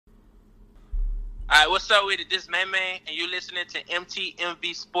All right, what's up with it? This is Man, and you're listening to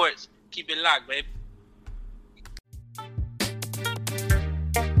MTMV Sports. Keep it locked, baby.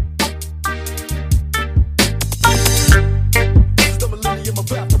 It's the millennium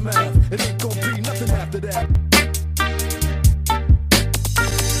of aftermath. It ain't gonna be nothing after that.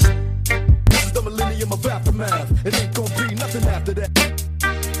 It's the millennium of aftermath. It ain't gonna be nothing after that.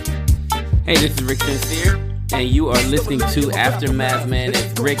 Hey, this is Rick Sincere, and you are listening to Aftermath, man.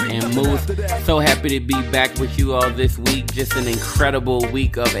 It's Rick and Moose. So happy to be back with you all this week. Just an incredible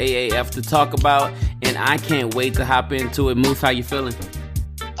week of AAF to talk about, and I can't wait to hop into it. Moose, how you feeling?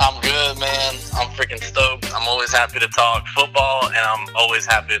 I'm good, man. I'm freaking stoked. I'm always happy to talk football, and I'm always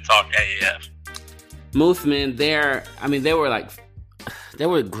happy to talk AAF. Moose, man, there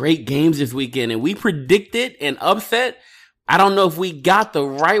were great games this weekend, and we predicted an upset. I don't know if we got the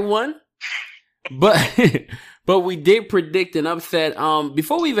right one, but we did predict an upset.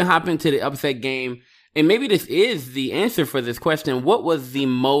 Before we even hop into the upset game, and maybe this is the answer for this question, what was the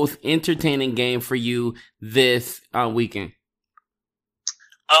most entertaining game for you this weekend?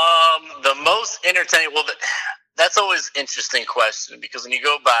 The most entertaining, that's always an interesting question, because when you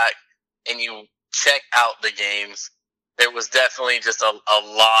go back and you check out the games, there was definitely just a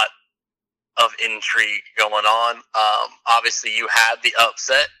lot of intrigue going on. Obviously, you had the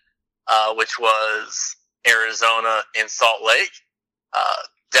upset, which was Arizona in Salt Lake.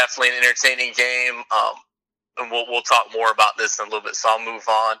 Definitely an entertaining game. And we'll talk more about this in a little bit, so I'll move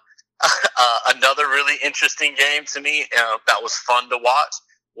on. Another really interesting game to me that was fun to watch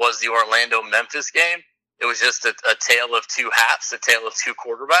was the Orlando-Memphis game. It was just a tale of two halves, a tale of two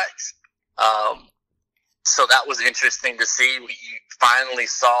quarterbacks. So that was interesting to see. You finally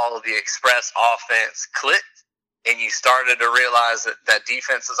saw the Express offense click, and you started to realize that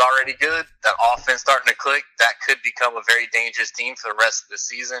defense is already good, that offense starting to click, that could become a very dangerous team for the rest of the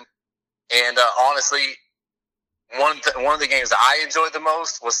season. And honestly, one of the games that I enjoyed the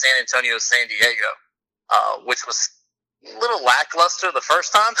most was San Antonio-San Diego, which was a little lackluster the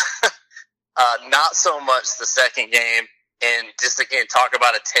first time. Not so much the second game. And just again, talk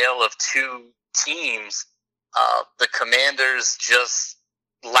about a tale of two teams. The Commanders just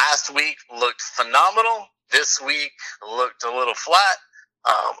last week looked phenomenal. This week looked a little flat.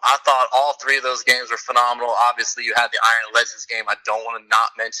 I thought all three of those games were phenomenal. Obviously, you had the Iron Legends game. I don't want to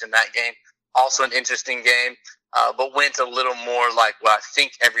not mention that game. Also an interesting game, but went a little more like what I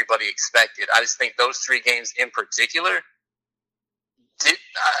think everybody expected. I just think those three games in particular,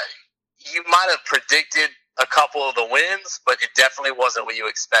 you might have predicted a couple of the wins, but it definitely wasn't what you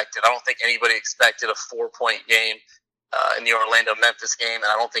expected. I don't think anybody expected a 4-point game in the Orlando-Memphis game, and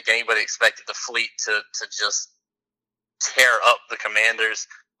I don't think anybody expected the Fleet to just tear up the Commanders.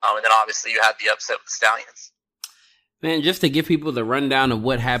 And then obviously you had the upset with the Stallions. Man, just to give people the rundown of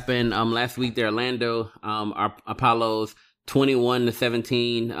what happened last week, the Orlando our Apollos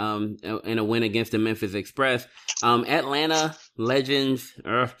 21-17 in a win against the Memphis Express. Atlanta Legends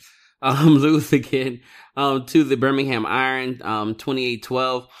lose again to the Birmingham Iron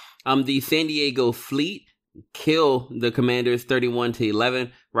 28-12. The San Diego Fleet kill the Commanders 31-11,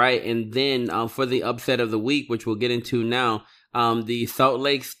 right? And then for the upset of the week, which we'll get into now, the Salt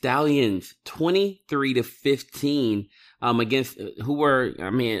Lake Stallions 23-15 against who were,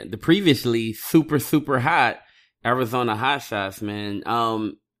 the previously super hot Arizona Hotshots, man.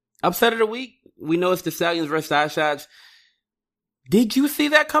 Upset of the week, we know it's the Stallions versus Hotshots. Did you see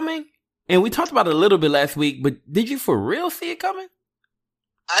that coming? And we talked about it a little bit last week, but did you for real see it coming?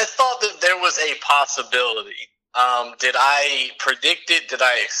 I thought that there was a possibility. Did I predict it? Did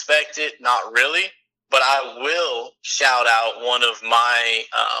I expect it? Not really. But I will shout out one of my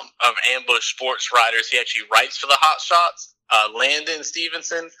of Ambush Sports writers. He actually writes for the Hot Shots, Landon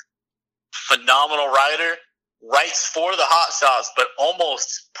Stevenson. Phenomenal writer. Writes for the Hot Shots, but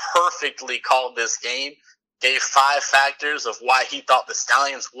almost perfectly called this game. Gave 5 factors of why he thought the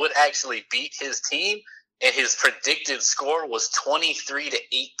Stallions would actually beat his team. And his predicted score was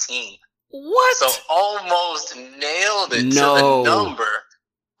 23-18. What? So almost nailed it to the number.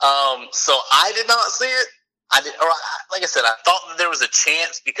 So I did not see it. Like I said, I thought that there was a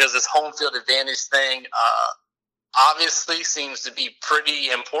chance because this home field advantage thing obviously seems to be pretty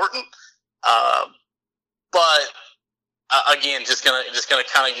important. But again, just gonna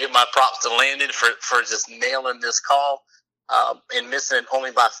kind of give my props to Landon for just nailing this call and missing it only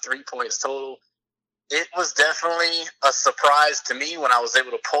by 3 points total. It was definitely a surprise to me when I was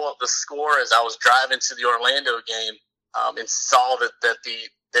able to pull up the score as I was driving to the Orlando game and saw that there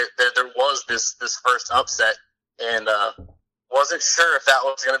was this first upset, and wasn't sure if that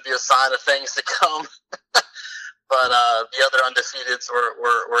was going to be a sign of things to come. but the other undefeateds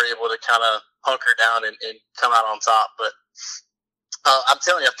were able to kind of hunker down and come out on top. But I'm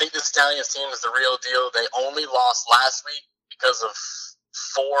telling you, I think the Stallions team is the real deal. They only lost last week because of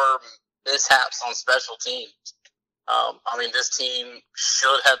 4 mishaps on special teams. I mean, this team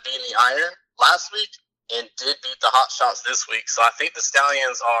should have beaten the Iron last week and did beat the Hot Shots this week. So I think the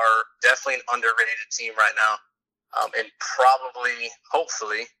Stallions are definitely an underrated team right now. And probably,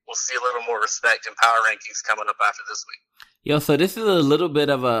 hopefully, we'll see a little more respect in power rankings coming up after this week. Yo, so this is a little bit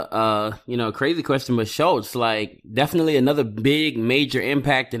of a crazy question, but Schultz, like, definitely another big, major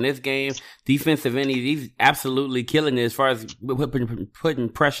impact in this game. Defensive end, he's absolutely killing it as far as putting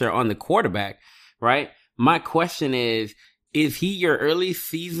pressure on the quarterback, right? My question is he your early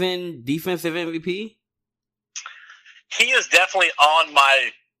season defensive MVP? He is definitely on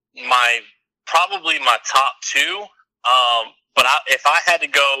probably my top 2. But if I had to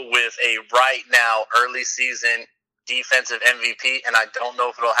go with a right now early season defensive MVP, and I don't know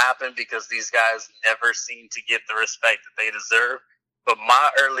if it'll happen because these guys never seem to get the respect that they deserve, but my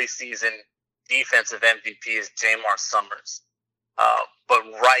early season defensive MVP is Jamar Summers. But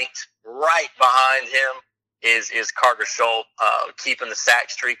right behind him is Carter Schultz, keeping the sack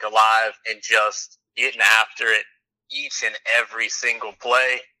streak alive and just getting after it each and every single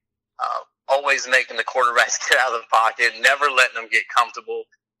play. Always making the quarterbacks get out of the pocket, never letting them get comfortable,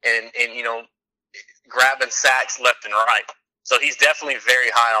 and grabbing sacks left and right. So he's definitely very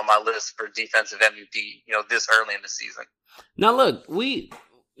high on my list for defensive MVP, this early in the season. Now, look,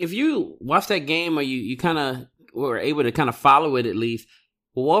 if you watch that game or you kind of were able to kind of follow it at least,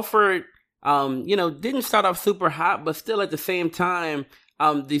 Wofford, didn't start off super hot, but still at the same time,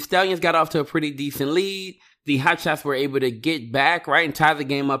 the Stallions got off to a pretty decent lead. The Hotshots were able to get back, right, and tie the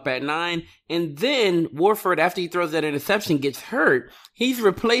game up at 9. And then Wofford, after he throws that interception, gets hurt. He's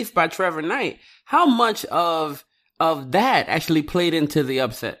replaced by Trevor Knight. How much of that actually played into the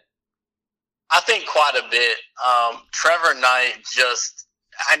upset? I think quite a bit. Trevor Knight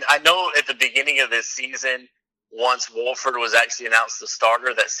I know at the beginning of this season, once Wofford was actually announced the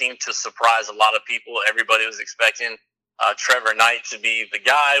starter, that seemed to surprise a lot of people. Everybody was expecting Trevor Knight to be the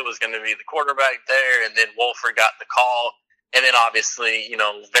guy, was going to be the quarterback there, and then Wofford got the call. And then obviously,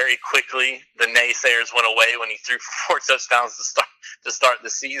 very quickly, the naysayers went away when he threw for 4 touchdowns to start the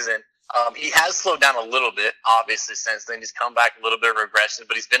season. He has slowed down a little bit, obviously, since then. He's come back a little bit of regression,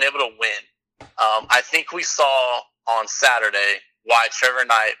 but he's been able to win. I think we saw on Saturday why Trevor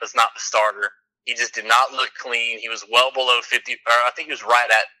Knight was not the starter. He just did not look clean. He was well below 50, or I think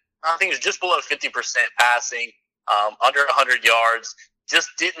he was just below 50% passing. Under 100 yards, just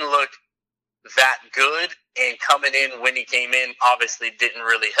didn't look that good, and coming in when he came in obviously didn't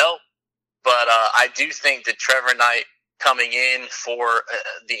really help. But I do think that Trevor Knight coming in for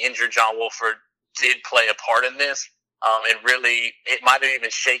the injured John Wofford did play a part in this, and really it might have even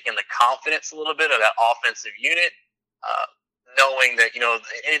shaken the confidence a little bit of that offensive unit, knowing that,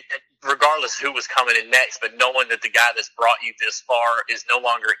 regardless who was coming in next, but knowing that the guy that's brought you this far is no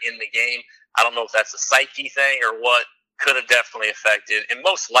longer in the game. I don't know if that's a psyche thing or what. Could have definitely affected, and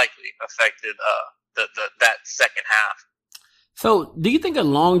most likely affected that second half. So, do you think a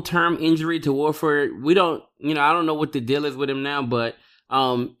long-term injury to Wofford? I don't know what the deal is with him now, but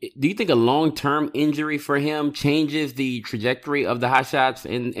do you think a long-term injury for him changes the trajectory of the Hotshots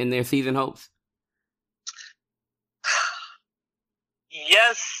and their season hopes?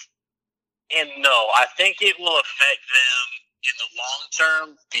 Yes and no. I think it will affect them in the long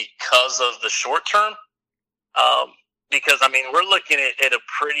term because of the short term. Because, we're looking at a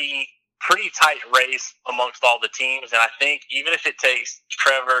pretty tight race amongst all the teams. And I think even if it takes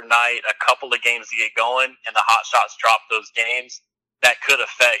Trevor Knight a couple of games to get going and the Hotshots drop those games, that could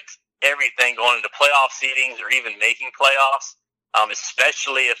affect everything going into playoff seedings or even making playoffs,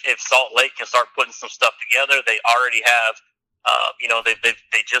 especially if Salt Lake can start putting some stuff together. They already have,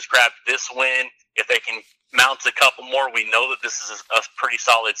 they just grabbed this win. If they can mount a couple more, we know that this is a pretty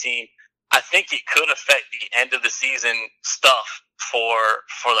solid team. I think it could affect the end of the season stuff for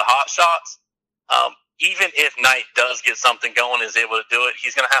the Hotshots. Even if Knight does get something going and is able to do it,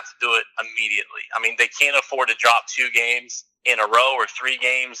 he's going to have to do it immediately. They can't afford to drop 2 games in a row or 3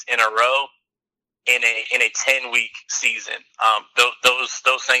 games in a row in a 10-week season.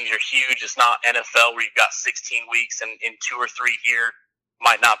 Those things are huge. It's not NFL where you've got 16 weeks and in 2 or 3 here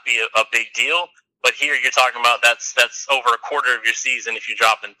might not be a big deal. But here you're talking about that's over a quarter of your season. If you're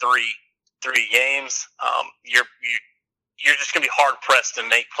dropping three games, you're just going to be hard pressed to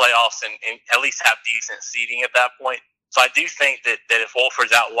make playoffs and at least have decent seeding at that point. So I do think that if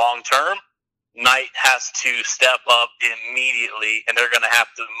Wofford's out long term, Knight has to step up immediately, and they're going to have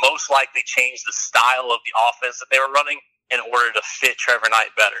to most likely change the style of the offense that they were running in order to fit Trevor Knight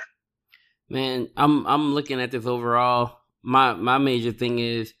better. Man, I'm looking at this overall. My major thing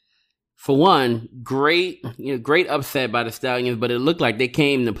is, for one, great upset by the Stallions, but it looked like they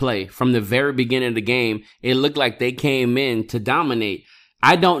came to play from the very beginning of the game. It looked like they came in to dominate.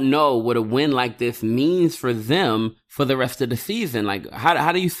 I don't know what a win like this means for them for the rest of the season. Like,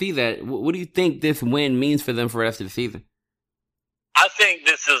 how do you see that? What do you think this win means for them for the rest of the season? I think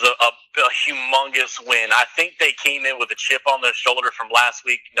this is a humongous win. I think they came in with a chip on their shoulder from last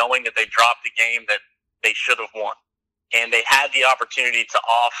week, knowing that they dropped a game that they should have won. And they had the opportunity to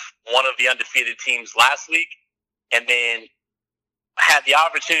off one of the undefeated teams last week, and then had the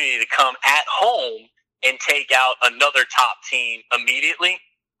opportunity to come at home and take out another top team immediately.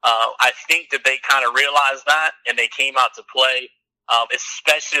 I think that they kind of realized that, and they came out to play,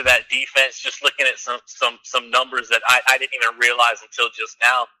 especially that defense. Just looking at some numbers that I didn't even realize until just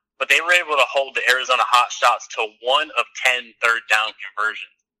now, but they were able to hold the Arizona Hotshots to 1 of 10 third down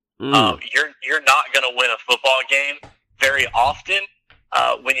conversions. You're not going to win a football game very often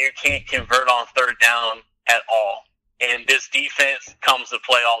when you can't convert on third down at all. And this defense comes to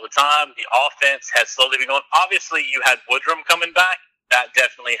play all the time. The offense has slowly been going. Obviously, you had Woodrum coming back. That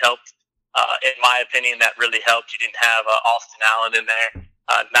definitely helped. In my opinion, that really helped. You didn't have Austin Allen in there,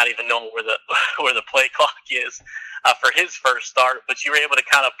 not even knowing where the play clock is for his first start. But you were able to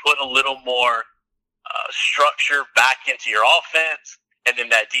kind of put a little more structure back into your offense, and then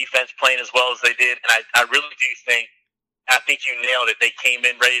that defense playing as well as they did. And I really do think you nailed it. They came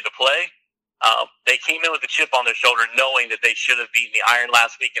in ready to play. They came in with a chip on their shoulder, knowing that they should have beaten the Iron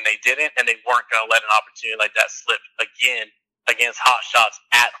last week, and they didn't, and they weren't going to let an opportunity like that slip again against Hotshots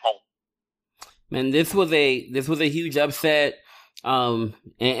at home. Man, this was a huge upset.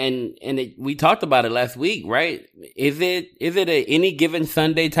 We talked about it last week, right? Is it a any given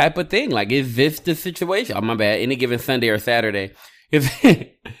Sunday type of thing? Like, is this the situation? Oh, my bad. Any given Sunday or Saturday. Is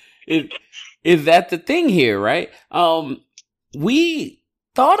that the thing here, right? We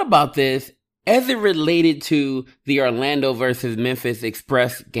thought about this as it related to the Orlando versus Memphis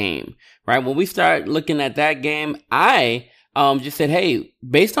Express game, right? When we start looking at that game, I just said, hey,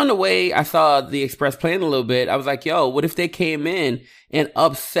 based on the way I saw the Express playing a little bit, I was like, yo, what if they came in and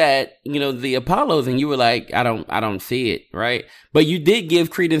upset, the Apollos? And you were like, I don't see it, right? But you did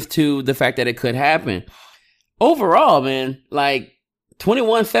give credence to the fact that it could happen. Overall, man, like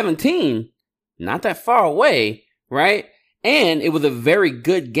 21-17, not that far away, right? And it was a very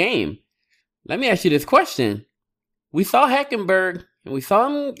good game. Let me ask you this question. We saw Hackenberg, and we saw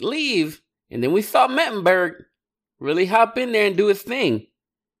him leave, and then we saw Mettenberg really hop in there and do his thing.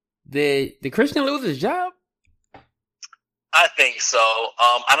 Did Christian lose his job? I think so.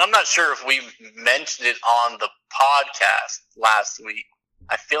 And I'm not sure if we mentioned it on the podcast last week.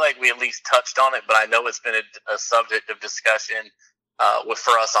 I feel like we at least touched on it, but I know it's been a subject of discussion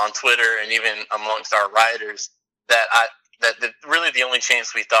for us on Twitter and even amongst our writers, that really the only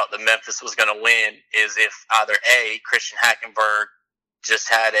chance we thought that Memphis was going to win is if either A, Christian Hackenberg just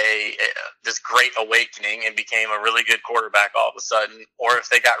had this great awakening and became a really good quarterback all of a sudden, or if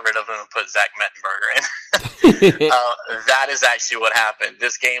they got rid of him and put Zach Mettenberger in. That is actually what happened.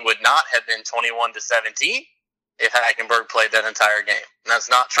 This game would not have been 21-17 if Hackenberg played that entire game. And that's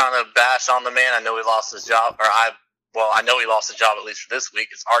not trying to bash on the man. I know he lost his job, I know he lost his job at least for this week.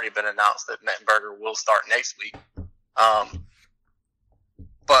 It's already been announced that Mettenberger will start next week.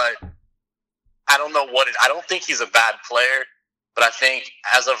 But I don't know I don't think he's a bad player, but I think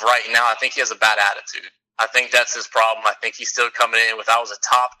as of right now, I think he has a bad attitude. I think that's his problem. I think he's still coming in with, I was a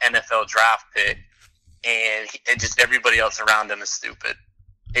top NFL draft pick, and just everybody else around him is stupid.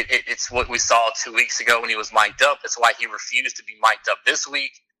 It's what we saw 2 weeks ago when he was mic'd up. It's why he refused to be mic'd up this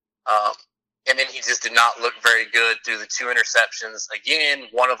week. And then he just did not look very good through the 2 interceptions. Again,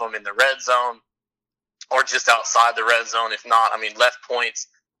 one of them in the red zone or just outside the red zone. If not, left points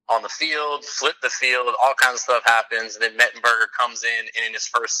on the field, flip the field, all kinds of stuff happens. And then Mettenberger comes in, and in his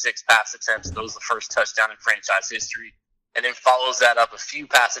first 6 pass attempts, throws the first touchdown in franchise history. And then follows that up a few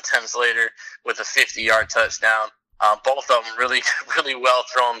pass attempts later with a 50-yard touchdown. Both of them really, really well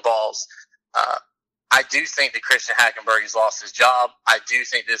thrown balls. I do think that Christian Hackenberg has lost his job. I do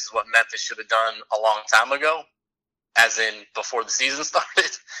think this is what Memphis should have done a long time ago, as in before the season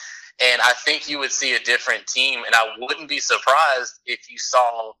started. And I think you would see a different team, and I wouldn't be surprised if you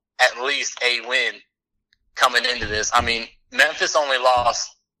saw at least a win coming into this. Memphis only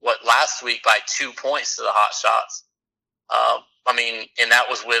lost, last week by 2 points to the Hotshots. And that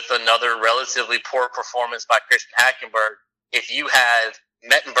was with another relatively poor performance by Christian Hackenberg. If you had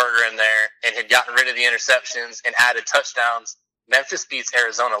Mettenberger in there and had gotten rid of the interceptions and added touchdowns, Memphis beats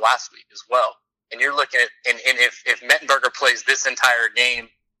Arizona last week as well. And you're looking at, and if Mettenberger plays this entire game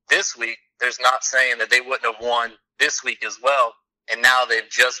this week, there's not saying that they wouldn't have won this week as well. And now they've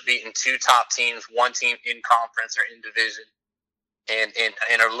just beaten 2 top teams, 1 team in conference or in division,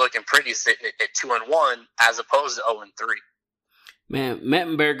 and are looking pretty sitting at 2-1 as opposed to 0-3. Man,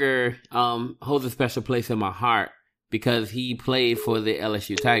 Mettenberger holds a special place in my heart because he played for the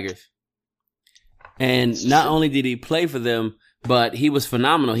LSU Tigers. And not only did he play for them, but he was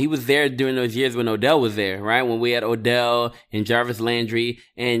phenomenal. He was there during those years when Odell was there, right? When we had Odell and Jarvis Landry.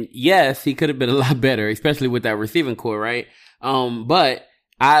 And yes, he could have been a lot better, especially with that receiving core, right? But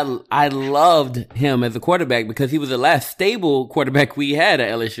I loved him as a quarterback because he was the last stable quarterback we had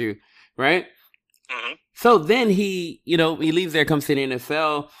at LSU, right? Mm-hmm. So then he leaves there, comes to the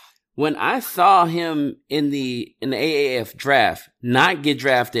NFL. When I saw him in the AAF draft not get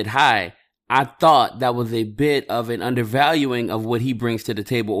drafted high, I thought that was a bit of an undervaluing of what he brings to the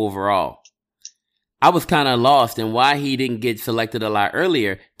table overall. I was kind of lost in why he didn't get selected a lot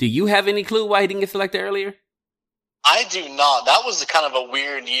earlier. Do you have any clue why he didn't get selected earlier? I do not. That was kind of a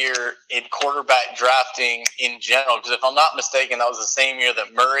weird year in quarterback drafting in general, because if I'm not mistaken, that was the same year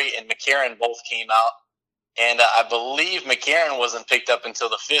that Murray and McCarron both came out. And I believe McCarron wasn't picked up until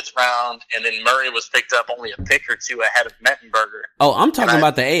the 5th round, and then Murray was picked up only a pick or 2 ahead of Mettenberger. Oh, I'm talking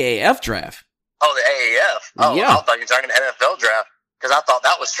about the AAF draft. Oh, the AAF. Oh, yeah. I thought you were talking the NFL draft, because I thought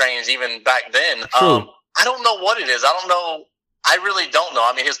that was strange even back then. True. I don't know what it is. I don't know. I really don't know.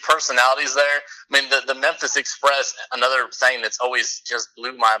 I mean, his personality's there. I mean, the Memphis Express, another thing that's always just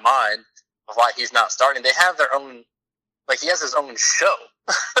blew my mind of why he's not starting. They have their own, he has his own show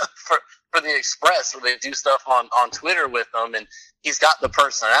for the Express where they do stuff on Twitter with him. And he's got the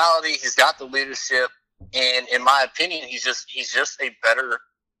personality. He's got the leadership. And in my opinion, he's just a better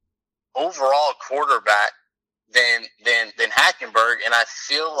overall quarterback than Hackenberg. And I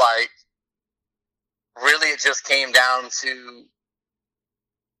feel like really it just came down to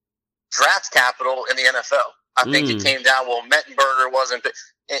draft capital in the NFL. I think it came down, Mettenberger wasn't,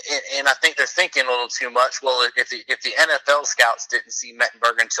 and I think they're thinking a little too much. Well, if the NFL scouts didn't see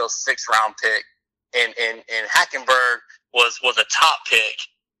Mettenberger until 6th round pick, and Hackenberg was a top pick,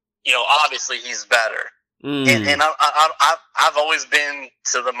 obviously he's better. And I've always been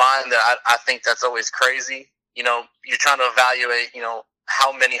to the mind that I think that's always crazy. You're trying to evaluate,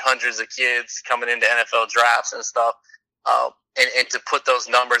 how many hundreds of kids coming into NFL drafts and stuff, and to put those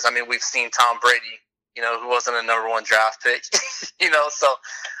numbers. I mean, we've seen Tom Brady, who wasn't a number 1 draft pick, so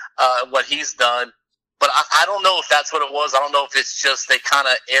what he's done. But I don't know if that's what it was. I don't know if it's just they kind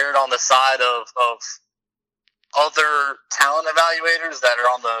of erred on the side of other talent evaluators that are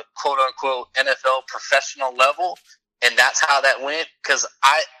on the quote-unquote NFL professional level, and that's how that went. Because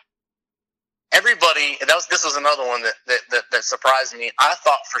everybody, this was another one that surprised me. I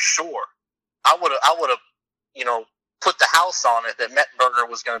thought for sure I would have put the house on it that Mettenberger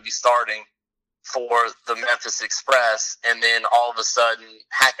was going to be starting for the Memphis Express, and then all of a sudden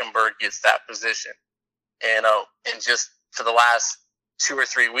Hackenberg gets that position, and just for the last 2 or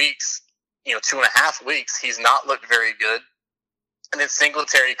 3 weeks, 2.5 weeks, he's not looked very good. And then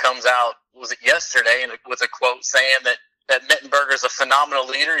Singletary comes out, was it yesterday, and with a quote saying that Mettenberger's a phenomenal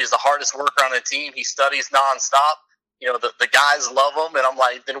leader. He's the hardest worker on the team. He studies nonstop. The guys love him, and I'm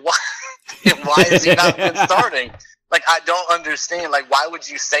like, then why is he not been starting? I don't understand. Why would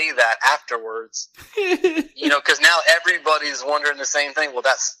you say that afterwards? Because now everybody's wondering the same thing. Well,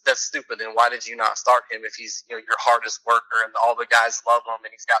 that's stupid. Then why did you not start him if he's your hardest worker and all the guys love him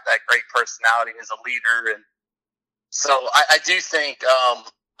and he's got that great personality and he's a leader? And so I do think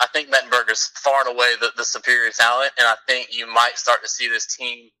I think Mettenberger's far and away the superior talent, and I think you might start to see this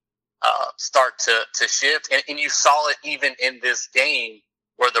team start to shift. And you saw it even in this game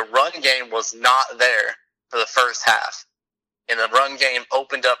where the run game was not there for the first half. And the run game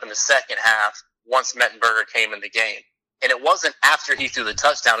opened up in the second half once Mettenberger came in the game. And it wasn't after he threw the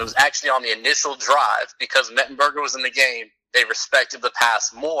touchdown. It was actually on the initial drive because Mettenberger was in the game. They respected the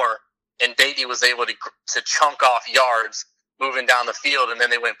pass more, and Beatty was able to chunk off yards moving down the field, and then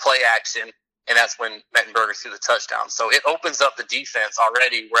they went play action, and that's when Mettenberger threw the touchdown. So it opens up the defense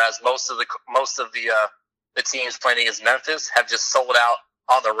already, whereas most of the teams playing against Memphis have just sold out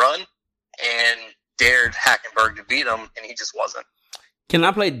on the run and dared Hackenberg to beat him, and he just wasn't. Can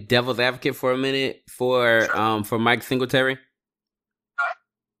I play devil's advocate for a minute for Mike Singletary?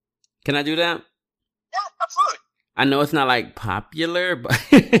 Can I do that? Yeah, absolutely. I know it's not popular, but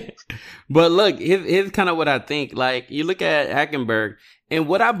but look, here's kind of what I think. You look at Hackenberg, And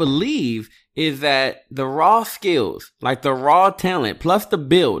what I believe is that the raw skills, like the raw talent plus the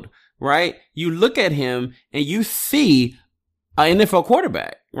build, right? You look at him and you see an NFL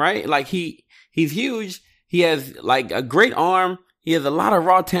quarterback, right? Like he's huge. He has like a great arm. He has a lot of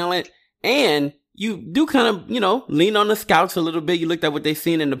raw talent, and you do kind of, lean on the scouts a little bit. You looked at what they've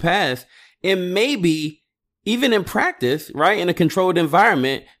seen in the past, and maybe even in practice, right? In a controlled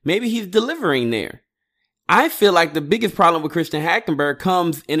environment, maybe he's delivering there. I feel like the biggest problem with Christian Hackenberg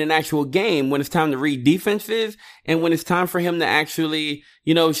comes in an actual game when it's time to read defenses and when it's time for him to actually,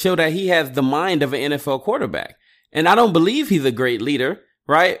 show that he has the mind of an NFL quarterback. And I don't believe he's a great leader,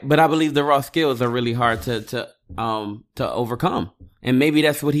 right? But I believe the raw skills are really hard to overcome. And maybe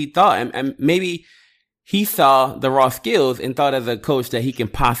that's what he thought. And maybe he saw the raw skills and thought as a coach that he can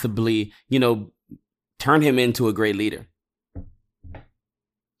possibly, turn him into a great leader.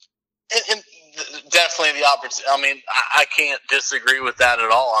 And definitely the opportunity. I mean, I can't disagree with that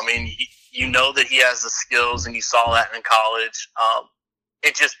at all. I mean, you know that he has the skills, and you saw that in college.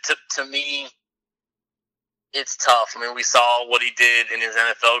 It just, to me, it's tough. I mean, we saw what he did in his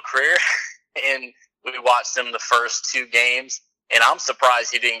NFL career, and we watched him the first two games, and I'm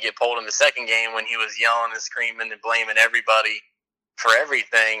surprised he didn't get pulled in the second game when he was yelling and screaming and blaming everybody for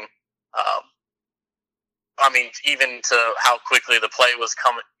everything. I mean, even to how quickly the play was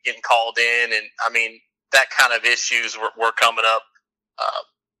getting called in, and I mean, that kind of issues were coming up.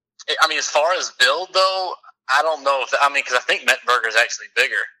 I mean, as far as build though, I don't know because I think Mettenberger is actually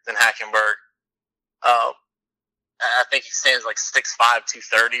bigger than Hackenberg. I think he stands like 6'5",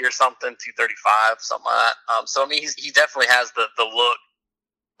 230 or something, 235, something like that. So I mean, he definitely has the look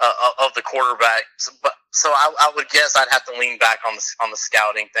of the quarterback. So I would guess I'd have to lean back on the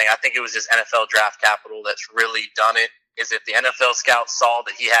scouting thing. I think it was just NFL draft capital that's really done it. Is if the NFL scouts saw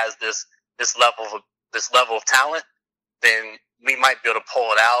that he has this level of talent, then we might be able to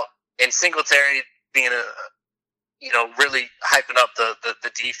pull it out. And Singletary being really hyping up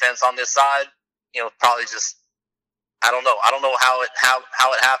the defense on this side, probably just, I don't know how it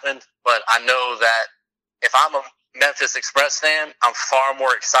happened, but I know that if I'm a Memphis Express fan, I'm far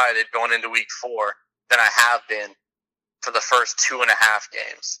more excited going into week 4 than I have been for the first 2.5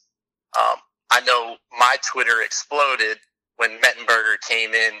 games. I know my Twitter exploded when Mettenberger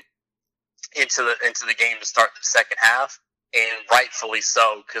came into the game to start the second half, and rightfully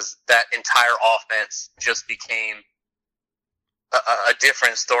so, because that entire offense just became a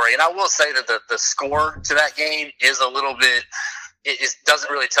different story. And I will say that the score to that game is a little bit, it doesn't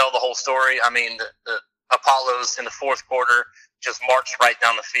really tell the whole story. I mean, the Apollos in the fourth quarter just marched right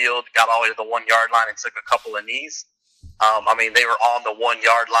down the field, got all the way to the 1 yard line, and took a couple of knees. I mean, they were on the 1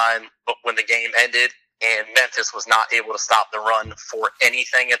 yard line when the game ended, and Memphis was not able to stop the run for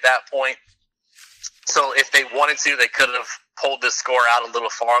anything at that point. So if they wanted to, they could have pulled this score out a little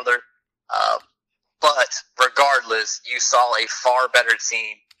farther. But regardless, you saw a far better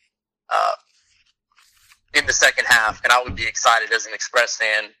team in the second half, and I would be excited as an Express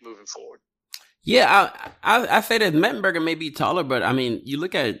fan moving forward. Yeah, I say that Mettenberger may be taller, but I mean, you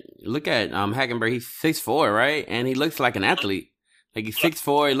look at Hackenberg. He's 6'4", right? And he looks like an athlete. Like he's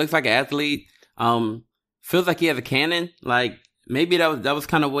 6'4". He looks like an athlete. Feels like he has a cannon. Like maybe that was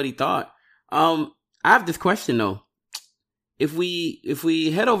kind of what he thought. I have this question though. If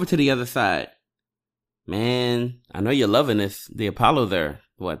we head over to the other side, man, I know you're loving this. The Apollo there,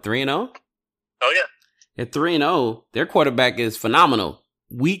 what, 3-0? Oh yeah. At 3-0, their quarterback is phenomenal.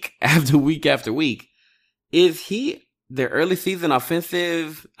 Week after week after week. Is he their early season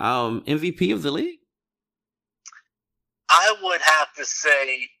offensive MVP of the league? I would have to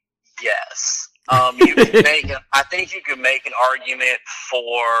say yes. I think you could make an argument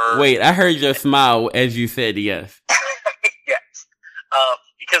for. Wait, I heard your smile as you said yes. Yes,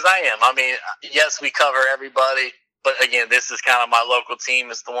 because I am. I mean, yes, we cover everybody, but again, this is kind of my local team.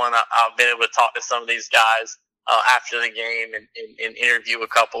 It's the one I've been able to talk to some of these guys after the game and interview a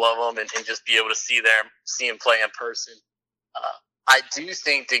couple of them and just be able to see them play in person. I do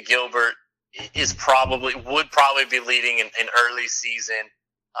think that Gilbert would probably be leading an early season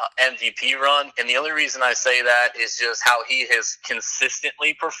MVP run. And the only reason I say that is just how he has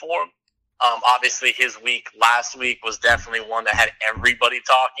consistently performed. Obviously his week last week was definitely one that had everybody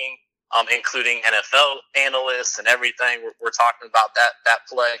talking, including NFL analysts and everything. We're talking about that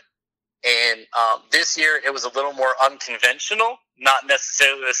play. And this year, it was a little more unconventional, not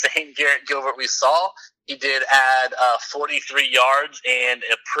necessarily the same Garrett Gilbert we saw. He did add 43 yards and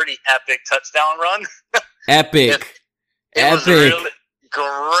a pretty epic touchdown run. Epic. It was really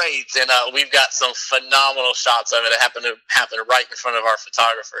great. And we've got some phenomenal shots of it. It happened right in front of our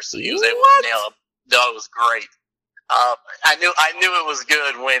photographer, so he was able to nail it. No, it was great. I knew it was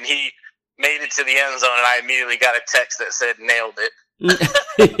good when he made it to the end zone, and I immediately got a text that said "nailed it."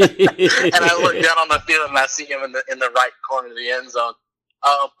 And I look down on the field and I see him in the right corner of the end zone.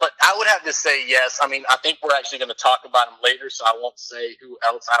 But I would have to say yes. I mean, I think we're actually going to talk about him later, so I won't say who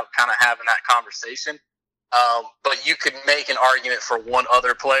else I kind of have in that conversation. But you could make an argument for one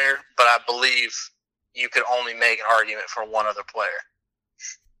other player, but I believe you could only make an argument for one other player.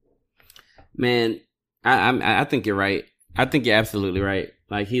 Man, I think you're right. I think you're absolutely right.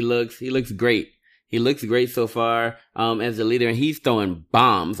 Like he looks great. He looks great so far as a leader, and he's throwing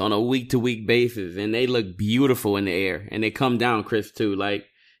bombs on a week-to-week basis, and they look beautiful in the air, and they come down crisp too. Like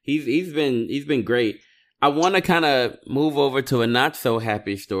he's been great. I want to kind of move over to a not so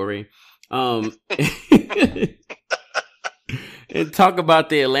happy story, and talk about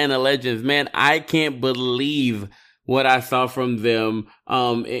the Atlanta Legends. Man, I can't believe what I saw from them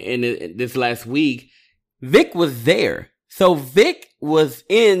in this last week. Vic was there. So Vic was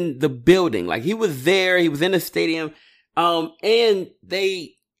in the building. Like he was there. He was in the stadium. And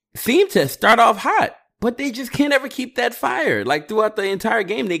they seem to start off hot, but they just can't ever keep that fire. Like throughout the entire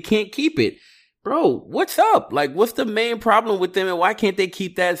game, they can't keep it. Bro, what's up? Like what's the main problem with them and why can't they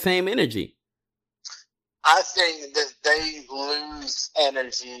keep that same energy? I think that they lose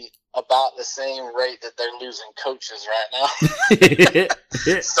energy about the same rate that they're losing coaches right now.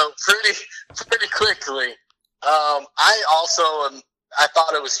 So pretty quickly. I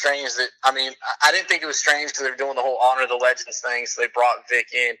thought it was strange that, I didn't think it was strange because they're doing the whole Honor the Legends thing, so they brought Vic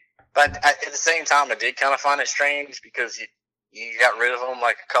in. But at the same time, I did kind of find it strange because you got rid of him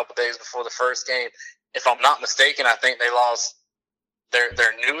like a couple days before the first game. If I'm not mistaken, I think they lost their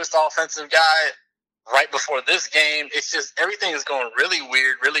newest offensive guy right before this game. It's just everything is going really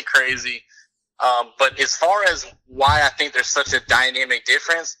weird, really crazy. But as far as why I think there's such a dynamic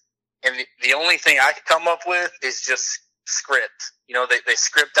difference, and the only thing I could come up with is just script. You know, they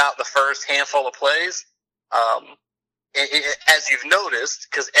script out the first handful of plays. As you've noticed,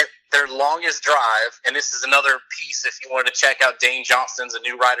 because their longest drive, and this is another piece if you wanted to check out Dane Johnston's a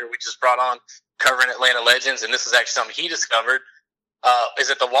new writer we just brought on covering Atlanta Legends, and this is actually something he discovered, is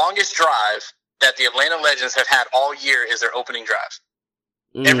that the longest drive that the Atlanta Legends have had all year is their opening drive.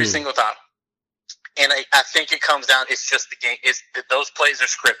 Every single time. And I think it comes down, it's just the game. Those plays are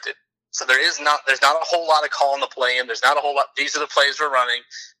scripted. So there's not a whole lot of calling the play in. There's not a whole lot. These are the plays we're running.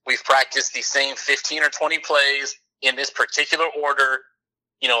 We've practiced the same 15 or 20 plays in this particular order,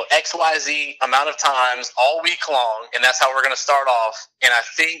 XYZ amount of times all week long. And that's how we're going to start off. And I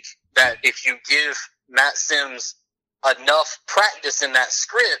think that if you give Matt Sims enough practice in that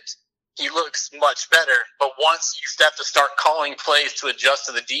script, he looks much better. But once you have to start calling plays to adjust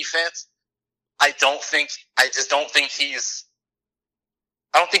to the defense, I don't think he's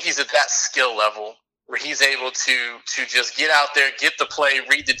at that skill level where he's able to just get out there, get the play,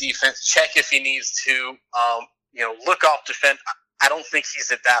 read the defense, check if he needs to, look off defense. I don't think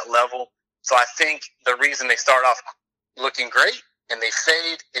he's at that level. So I think the reason they start off looking great and they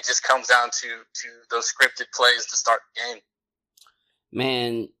fade, it just comes down to those scripted plays to start the game.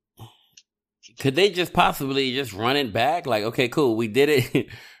 Man, could they just possibly just run it back? Like, okay, cool, we did it.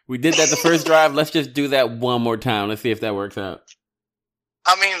 We did that the first drive. Let's just do that one more time. Let's see if that works out.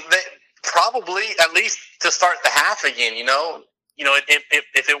 They probably, at least to start the half again,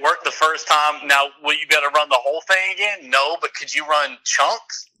 if it worked the first time, now will you better run the whole thing again? No, but could you run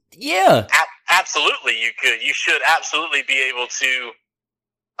chunks? Yeah. Absolutely, you could. You should absolutely be able to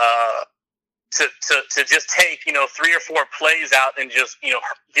just take, 3 or 4 plays out and just,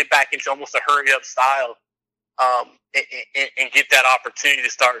 get back into almost a hurry up style, and get that opportunity to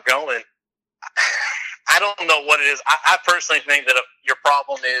start going. I don't know what it is. I personally think that your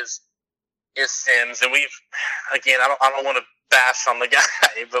problem is Sims, and I don't want to bash on the guy,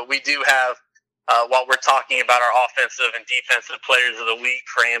 but we do have, while we're talking about our offensive and defensive players of the week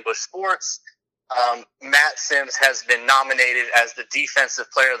for Ambush Sports, Matt Sims has been nominated as the defensive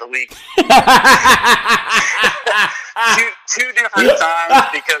player of the week two different times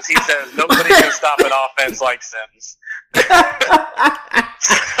because he says nobody can stop an offense like Sims.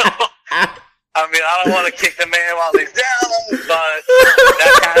 I don't want to kick the man while he's down, but that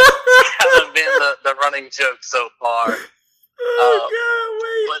kind of been the running joke so far. But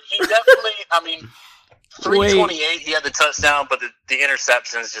he definitely, 328, he had the touchdown, but the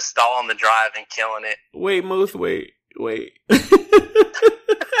interceptions just stalling the drive and killing it. Wait, Moose, wait.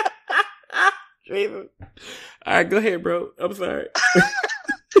 Jesus. All right, go ahead, bro. I'm sorry.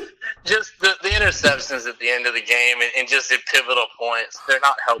 Just the interceptions at the end of the game and just at pivotal points, they're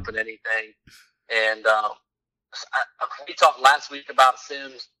not helping anything. And we talked last week about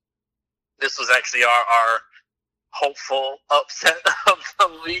Sims. This was actually our hopeful upset of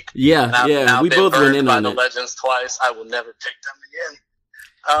the week. Yeah, I've we been both went burned in by on the it. Legends twice. I will never pick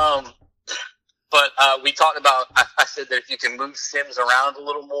them again. But we talked about, I said that if you can move Sims around a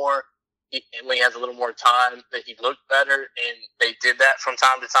little more, when he has a little more time, that he looked better, and they did that from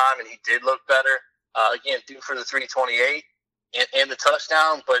time to time, and he did look better. Again, threw for the 328 and the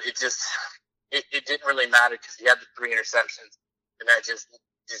touchdown, but it didn't really matter because he had the 3 interceptions, and that just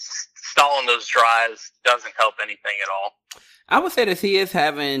stalling those drives doesn't help anything at all. I would say that he is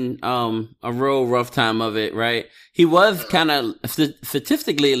having a real rough time of it, right? He was kind of,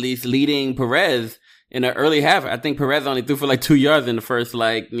 statistically at least, leading Perez in the early half. I think Perez only threw for like 2 yards in the first,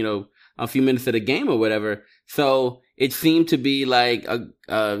 a few minutes of the game or whatever. So it seemed to be like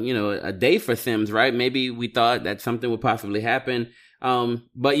a day for Sims, right? Maybe we thought that something would possibly happen.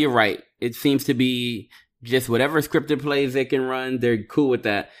 But you're right. It seems to be just whatever scripted plays they can run, they're cool with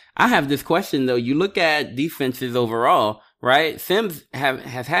that. I have this question though. You look at defenses overall, right? Sims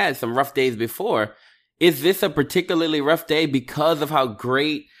has had some rough days before. Is this a particularly rough day because of how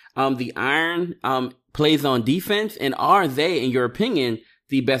great the Iron plays on defense? And are they, in your opinion,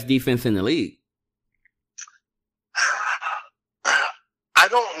 the best defense in the league? I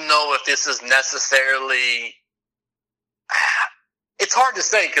don't know if this is necessarily. It's hard to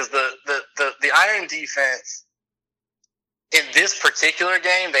say because the Iron defense in this particular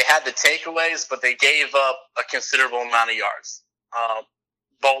game, they had the takeaways, but they gave up a considerable amount of yards.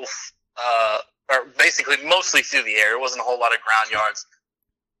 Or basically mostly through the air. It wasn't a whole lot of ground yards,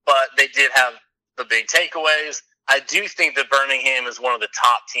 but they did have the big takeaways. I do think that Birmingham is one of the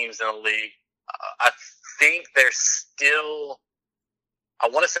top teams in the league. I think they're still, I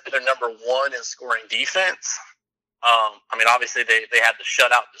want to say they're number 1 in scoring defense. Obviously they had the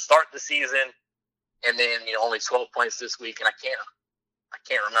shutout to start the season, and then only 12 points this week, and I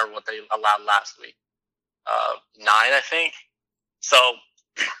can't remember what they allowed last week. 9, I think. So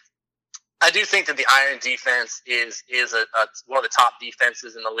I do think that the Iron defense is one of the top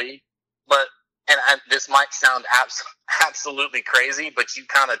defenses in the league. But this might sound absolutely crazy, but you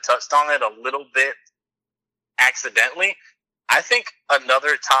kind of touched on it a little bit accidentally. I think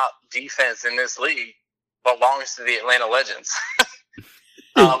another top defense in this league belongs to the Atlanta Legends.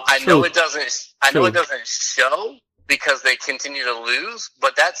 I know it doesn't show because they continue to lose,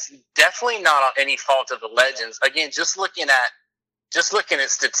 but that's definitely not any fault of the Legends. Again, just looking at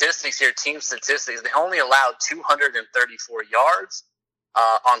statistics here, team statistics, they only allowed 234 yards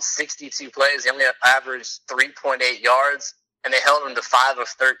on 62 plays. They only averaged 3.8 yards, and they held them to 5 of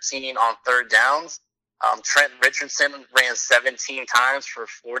 13 on third downs. Trent Richardson ran 17 times for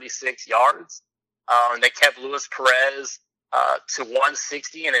 46 yards. And they kept Luis Perez to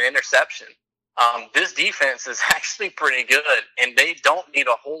 160 and an interception. This defense is actually pretty good, and they don't need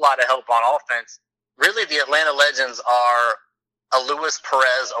a whole lot of help on offense. Really, the Atlanta Legends are a Luis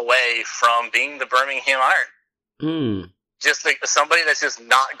Perez away from being the Birmingham Iron. Just like somebody that's just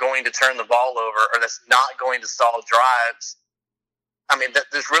not going to turn the ball over or that's not going to stall drives.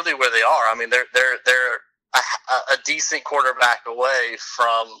 That's really where they are. They're a decent quarterback away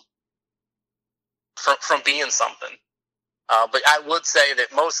from being something. But I would say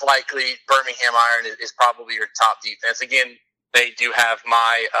that most likely Birmingham Iron is probably your top defense. Again, they do have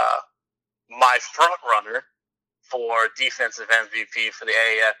my front runner for defensive MVP for the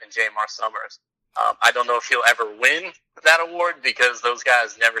AAF and Jamar Summers. I don't know if he'll ever win that award because those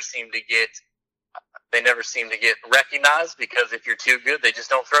guys never seem to get recognized, because if you're too good, they just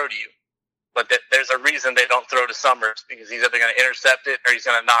don't throw to you. But there's a reason they don't throw to Summers, because he's either going to intercept it or he's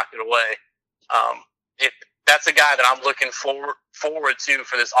going to knock it away. That's a guy that I'm looking forward to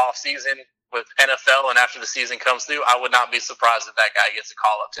for this offseason with NFL, and after the season comes through, I would not be surprised if that guy gets a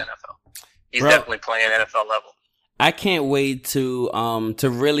call up to NFL. He's definitely playing NFL level. I can't wait to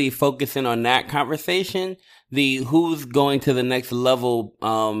really focus in on that conversation. The who's going to the next level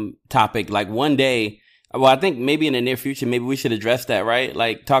topic. Like one day, well, I think maybe in the near future, maybe we should address that, right?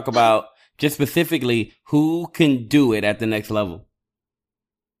 Like talk about just specifically who can do it at the next level.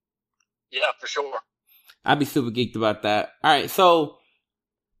 Yeah, for sure. I'd be super geeked about that. All right, so,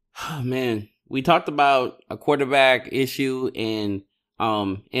 man, we talked about a quarterback issue in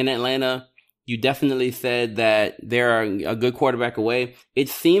Atlanta. You definitely said that they're a good quarterback away. It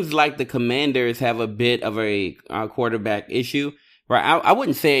seems like the Commanders have a bit of a quarterback issue, right? I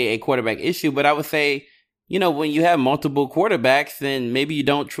wouldn't say a quarterback issue, but I would say, when you have multiple quarterbacks, then maybe you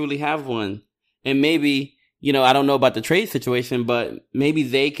don't truly have one. And maybe, I don't know about the trade situation, but maybe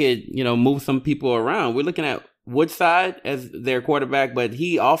they could, move some people around. We're looking at Woodside as their quarterback, but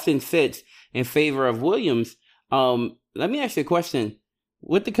he often sits in favor of Williams. Let me ask you a question.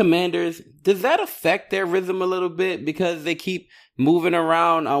 with the Commanders, does that affect their rhythm a little bit because they keep moving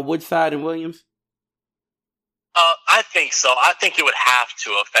around on Woodside and Williams? I think so. I think it would have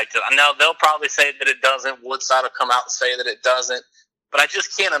to affect it. Now, they'll probably say that it doesn't. Woodside will come out and say that it doesn't. But I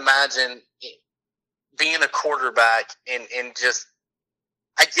just can't imagine being a quarterback and just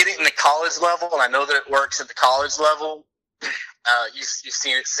 – I get it in the college level, and I know that it works at the college level. You've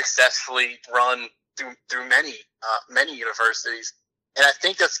seen it successfully run through many universities. And I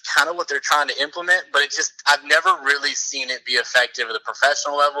think that's kind of what they're trying to implement, but I've never really seen it be effective at the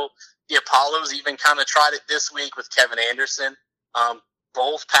professional level. The Apollos even kind of tried it this week with Kevin Anderson.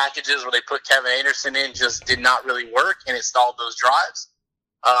 Both packages where they put Kevin Anderson in just did not really work, and it stalled those drives.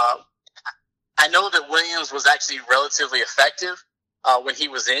 I know that Williams was actually relatively effective when he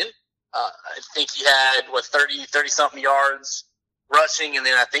was in. I think he had, 30-something yards rushing, and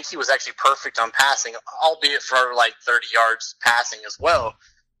then I think he was actually perfect on passing, albeit for like 30 yards passing as well.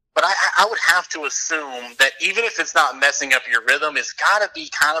 But I would have to assume that even if it's not messing up your rhythm, it's got to be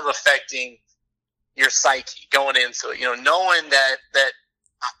kind of affecting your psyche going into it. Knowing that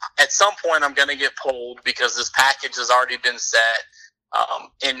at some point I'm going to get pulled because this package has already been set,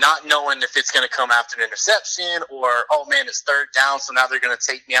 and not knowing if it's going to come after an interception or, oh man, it's third down, so now they're going to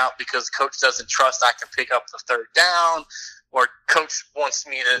take me out because coach doesn't trust I can pick up the third down, or coach wants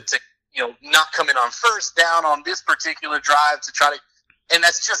me to not come in on first down on this particular drive to try to. And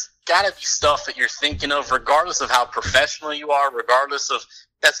that's just got to be stuff that you're thinking of, regardless of how professional you are, regardless of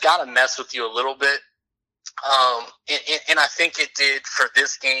that's got to mess with you a little bit. And I think it did for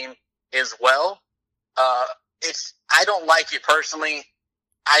this game as well. I don't like it personally.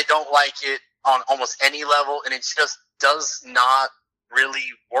 I don't like it on almost any level, and it just does not really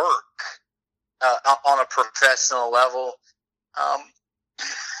work on a professional level.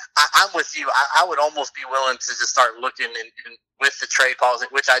 I'm with you. I would almost be willing to just start looking with the trade policy,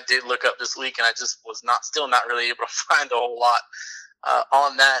 which I did look up this week, and I just was still not really able to find a whole lot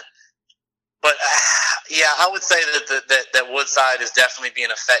on that. But yeah, I would say that Woodside is definitely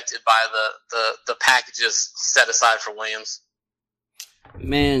being affected by the packages set aside for Williams.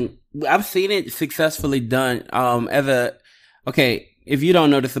 Man, I've seen it successfully done. If you don't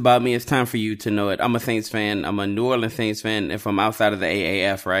know this about me, it's time for you to know it. I'm a Saints fan. I'm a New Orleans Saints fan, and from outside of the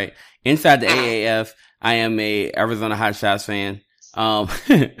AAF, right? Inside the AAF, I am a Arizona Hot Shots fan. I'm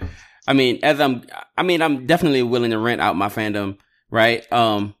definitely willing to rent out my fandom, right?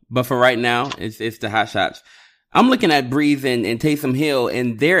 But for right now, it's the Hot Shots. I'm looking at Breeze and Taysom Hill,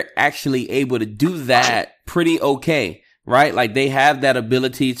 and they're actually able to do that pretty okay, right? Like they have that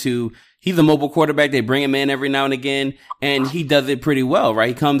ability to. He's a mobile quarterback. They bring him in every now and again, and he does it pretty well, right?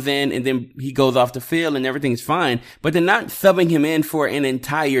 He comes in, and then he goes off the field, and everything's fine. But they're not subbing him in for an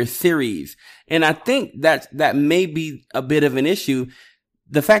entire series. And I think that may be a bit of an issue.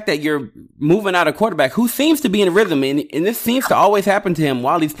 The fact that you're moving out a quarterback who seems to be in a rhythm, and this seems to always happen to him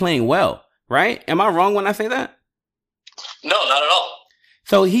while he's playing well, right? Am I wrong when I say that? No, not at all.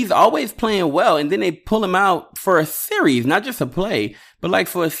 So he's always playing well, and then they pull him out for a series, not just a play, but like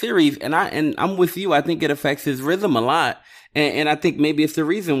for a series. And I'm with you. I think it affects his rhythm a lot. And I think maybe it's the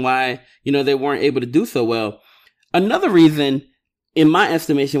reason why, they weren't able to do so well. Another reason, in my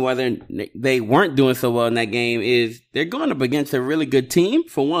estimation, why they weren't doing so well in that game is they're going up against a really good team,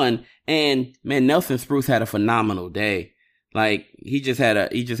 for one. And man, Nelson Spruce had a phenomenal day. Like he just had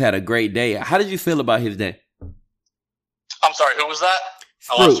a great day. How did you feel about his day? I'm sorry, who was that?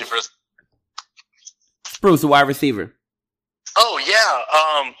 I lost you for a second. Spruce, the wide receiver. Oh,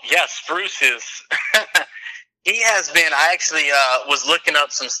 yeah. Spruce is – he has been – I actually was looking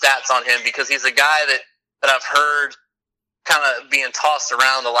up some stats on him because he's a guy that I've heard kind of being tossed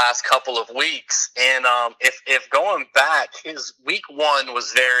around the last couple of weeks. And if going back, his week 1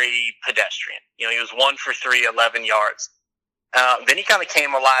 was very pedestrian. He was 1 for 3, 11 yards. Then he kind of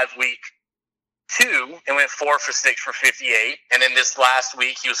came alive week 2 and went 4 for 6 for 58. And then this last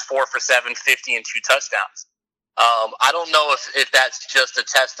week, he was 4 for 7, 50 and 2 touchdowns. I don't know if that's just a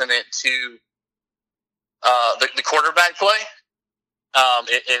testament to the quarterback play.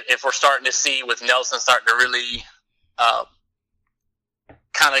 If we're starting to see with Nelson starting to really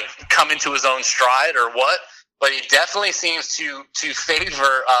kind of come into his own stride or what, but he definitely seems to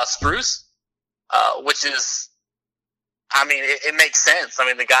favor Spruce, which is, it makes sense.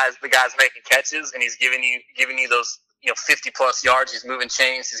 The guy's making catches and he's giving you those 50 plus yards. He's moving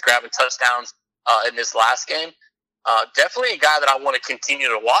chains. He's grabbing touchdowns in this last game. Definitely a guy that I want to continue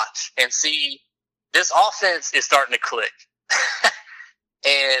to watch and see. This offense is starting to click.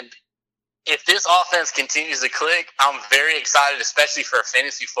 And if this offense continues to click, I'm very excited, especially for a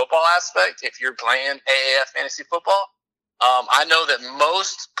fantasy football aspect. If you're playing AAF fantasy football, I know that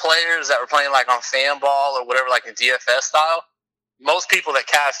most players that were playing like on Fanball or whatever, like in DFS style, most people that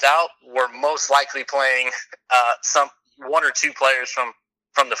cashed out were most likely playing some one or two players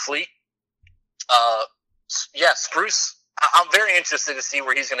from the fleet. Spruce. I'm very interested to see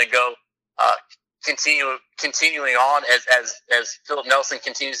where he's going to go. Continuing on as Philip Nelson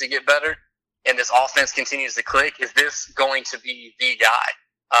continues to get better and this offense continues to click. Is this going to be the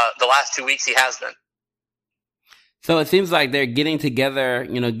guy? The last 2 weeks he has been. So it seems like they're getting together,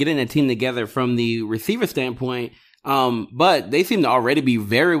 getting a team together from the receiver standpoint. But they seem to already be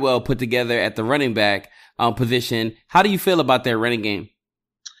very well put together at the running back position. How do you feel about their running game?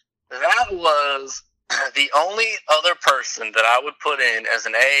 That was the only other person that I would put in as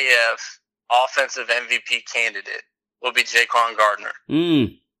an AAF offensive MVP candidate would be Jaquan Gardner.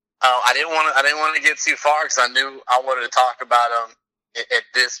 I didn't want to get too far because I knew I wanted to talk about him at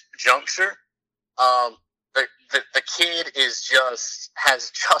this juncture. The kid has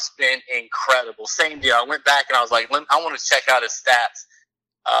just been incredible. Same deal. I went back and I was like, I want to check out his stats.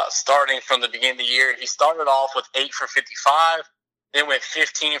 Starting from the beginning of the year, he started off with 8 for 55, then went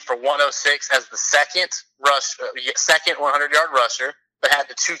 15 for 106 as the second 100-yard rusher, but had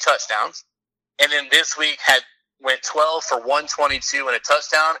the 2 touchdowns. And then this week went 12 for 122 and a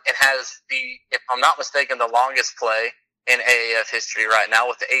touchdown, and has if I'm not mistaken, the longest play in AAF history right now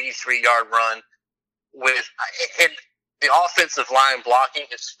with the 83-yard run. And the offensive line blocking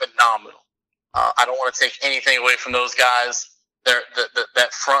is phenomenal. I don't want to take anything away from those guys.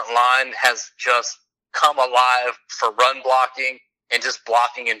 That front line has just come alive for run blocking, and just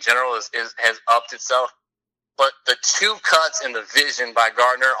blocking in general has upped itself. But the 2 cuts and the vision by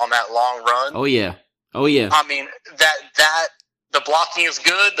Gardner on that long run. Oh yeah. I mean, that the blocking is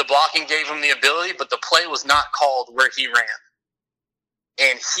good. The blocking gave him the ability, but the play was not called where he ran.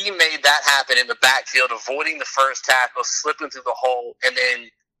 And he made that happen in the backfield, avoiding the first tackle, slipping through the hole, and then,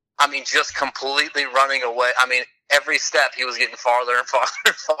 just completely running away. Every step he was getting farther and farther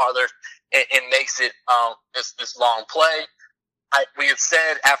and farther, and makes it this long play. We had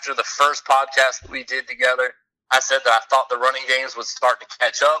said after the first podcast we did together, I said that I thought the running games would start to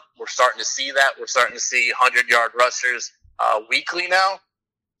catch up. We're starting to see that. We're starting to see 100-yard rushers weekly now,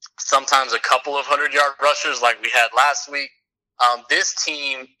 sometimes a couple of 100-yard rushers like we had last week. This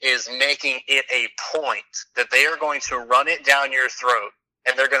team is making it a point that they are going to run it down your throat,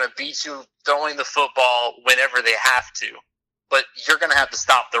 and they're going to beat you throwing the football whenever they have to. But you're going to have to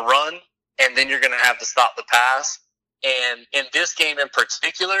stop the run, and then you're going to have to stop the pass. And in this game in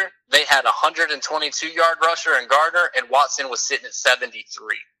particular, they had a 122-yard rusher in Gardner, and Watson was sitting at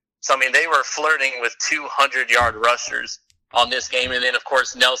 73. So, they were flirting with 200-yard rushers on this game. And then, of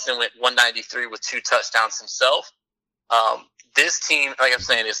course, Nelson went 193 with 2 touchdowns himself. This team, like I'm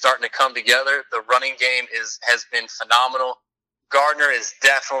saying, is starting to come together. The running game has been phenomenal. Gardner is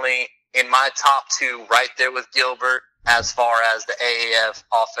definitely in my top 2 right there with Gilbert as far as the AAF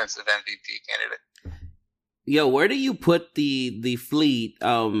offensive MVP candidate. Yo, where do you put the fleet,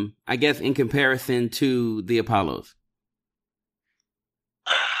 I guess, in comparison to the Apollos?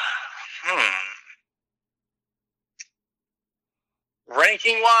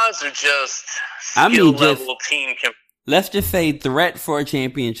 Ranking-wise, or just skill-level team? Let's just say threat for a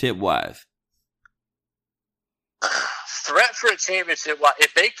championship-wise. Threat for a championship-wise,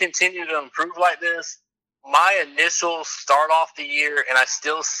 if they continue to improve like this, my initial start off the year, and I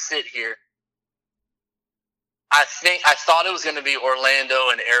still sit here, I thought it was going to be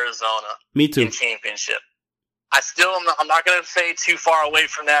Orlando and Arizona. Me too. In championship. I'm not going to say too far away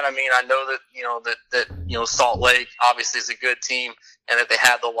from that. I know that Salt Lake obviously is a good team, and that they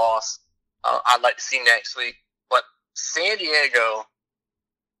had the loss. I'd like to see next week. But San Diego,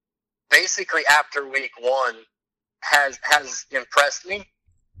 basically after week 1, has impressed me.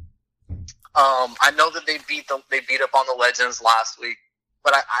 I know that they beat up on the Legends last week,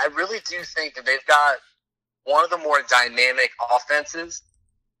 but I really do think that they've got one of the more dynamic offenses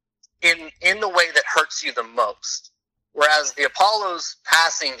in the way that hurts you the most. Whereas the Apollos'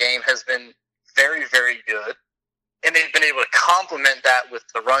 passing game has been very, very good, and they've been able to complement that with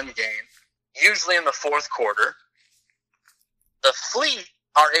the run game, usually in the fourth quarter. The Fleet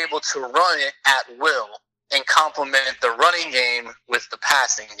are able to run it at will and complement the running game with the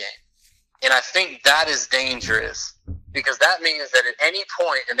passing game. And I think that is dangerous, because that means that at any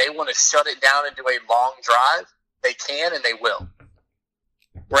point, and they want to shut it down and do a long drive, they can and they will.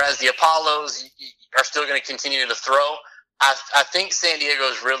 Whereas the Apollos are still going to continue to throw. I think San Diego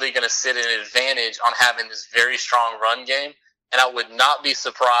is really going to sit at an advantage on having this very strong run game, and I would not be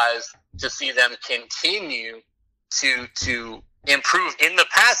surprised to see them continue to improve in the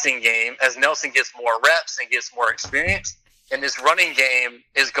passing game as Nelson gets more reps and gets more experience. and this running game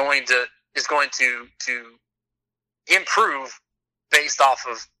is going to improve based off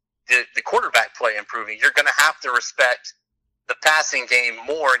of the quarterback play improving. You're going to have to respect the passing game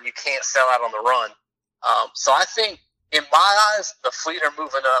more, and you can't sell out on the run. So I think, in my eyes, the Fleet are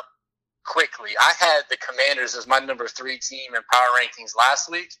moving up quickly. I had the Commanders as my number 3 team in power rankings last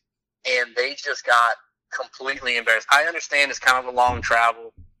week, and they just got completely embarrassed. I understand it's kind of a long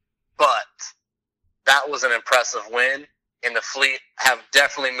travel, but that was an impressive win, and the Fleet have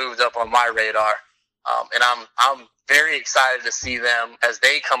definitely moved up on my radar. And I'm very excited to see them as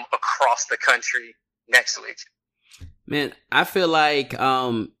they come across the country next week. Man, I feel like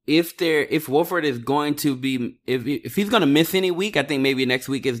if Wolford is going to be, if he's going to miss any week, I think maybe next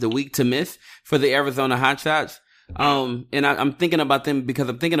week is the week to miss for the Arizona Hotshots. And I'm thinking about them because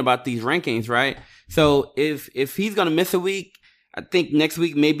I'm thinking about these rankings, right? So if he's going to miss a week, I think next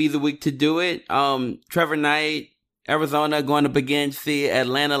week may be the week to do it. Trevor Knight, Arizona going up against the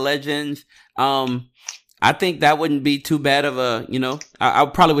Atlanta Legends. I think that wouldn't be too bad of a, I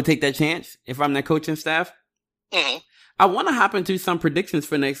probably would take that chance if I'm their coaching staff. Mm-hmm. I want to hop into some predictions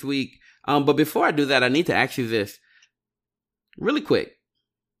for next week. But before I do that, I need to ask you this really quick.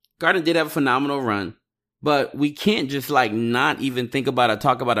 Gardner did have a phenomenal run, but we can't just not even think about or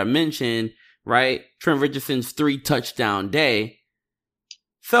talk about or mention, right? Trent Richardson's 3 touchdown day.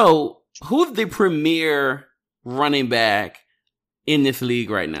 So who's the premier running back in this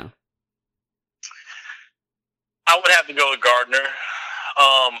league right now? I would have to go with Gardner.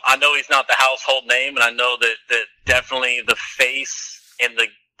 I know he's not the household name, and I know that definitely the face and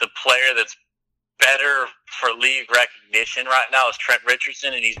the player that's better for league recognition right now is Trent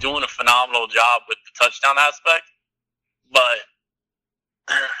Richardson, and he's doing a phenomenal job with the touchdown aspect. But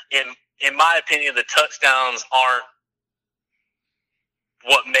in my opinion, the touchdowns aren't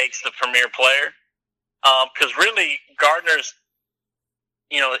what makes the premier player. Because really, Gardner's,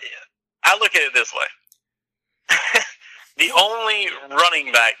 I look at it this way. The only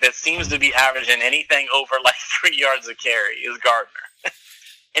running back that seems to be averaging anything over 3 yards a carry is Gardner.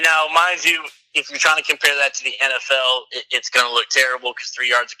 And now, mind you, if you're trying to compare that to the NFL, it's going to look terrible because 3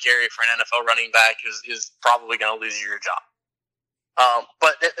 yards a carry for an NFL running back is probably going to lose you your job.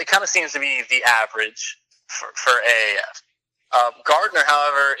 But it kind of seems to be the average for AAF. Gardner,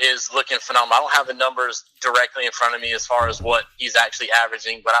 however, is looking phenomenal. I don't have the numbers directly in front of me as far as what he's actually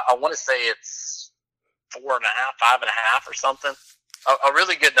averaging, but I want to say it's 4.5, 5.5 or something. A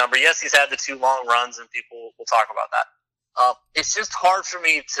really good number. Yes, he's had the 2 long runs, and people will talk about that. It's just hard for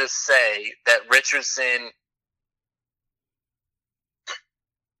me to say that Richardson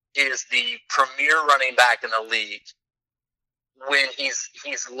is the premier running back in the league when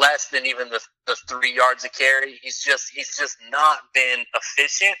he's less than even the 3 yards a carry. He's just not been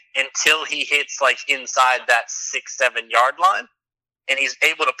efficient until he hits inside that 6-7 yard line, and he's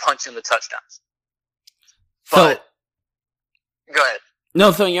able to punch in the touchdowns. But go ahead.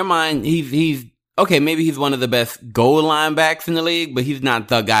 No, so in your mind, he's okay. Maybe he's one of the best goal line backs in the league, but he's not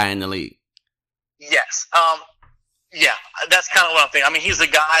the guy in the league. Yes. Yeah, that's kind of what I'm thinking. I mean, he's the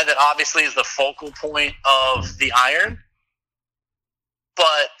guy that obviously is the focal point of the iron, but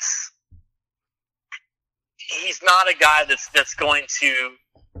he's not a guy that's going to.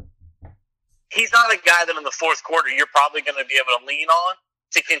 He's not a guy that in the fourth quarter you're probably going to be able to lean on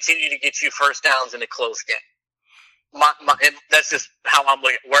to continue to get you first downs in a close game. And that's just how I'm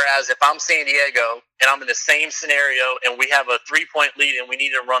looking. Whereas if I'm San Diego and I'm in the same scenario and we have a 3-point lead and we need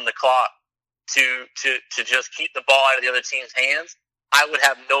to run the clock to just keep the ball out of the other team's hands, I would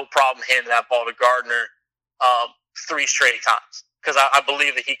have no problem handing that ball to Gardner 3 straight times because I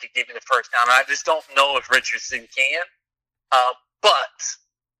believe that he could give me the first down. And I just don't know if Richardson can. But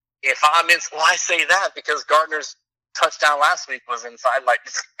if I'm in, I say that because Gardner's touchdown last week was inside the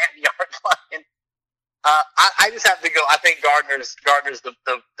 10-yard line. I just have to go. I think Gardner's the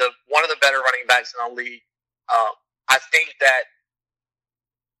one of the better running backs in the league. I think that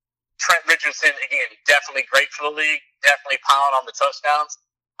Trent Richardson, again, definitely great for the league. Definitely piling on the touchdowns.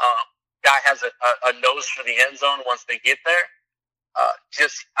 Guy has a nose for the end zone once they get there.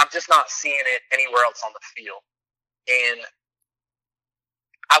 I'm just not seeing it anywhere else on the field, and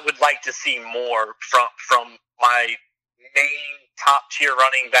I would like to see more from my main top tier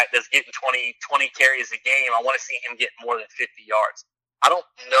running back that's getting 20 carries a game. I want to see him get more than 50 yards. I don't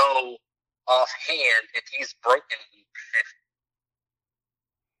know offhand if he's broken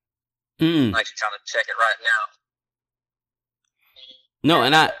 50. I'm actually trying to check it right now. No,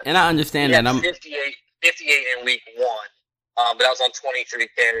 and I understand that. I'm 58 in week 1, but that was on 23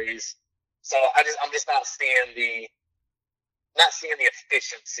 carries. So I'm just not seeing the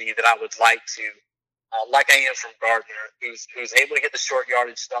efficiency that I would like to like I am from Gardner, who's able to get the short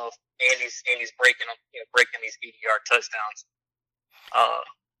yardage stuff, and he's breaking these 80-yard touchdowns.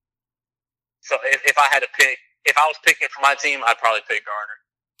 So if I had to pick, if I was picking for my team, I'd probably pick Gardner.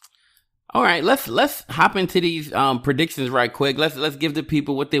 All right, let's hop into these predictions right quick. Let's give the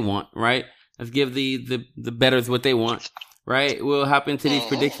people what they want, right? Let's give the bettors what they want, right? We'll hop into these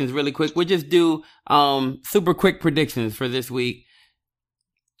predictions really quick. We'll just do super quick predictions for this week.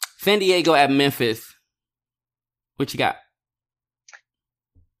 San Diego at Memphis. What you got?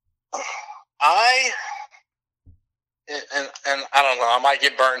 I don't know. I might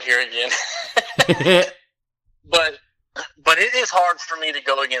get burned here again, but it is hard for me to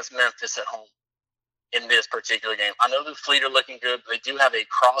go against Memphis at home in this particular game. I know the Fleet are looking good, but they do have a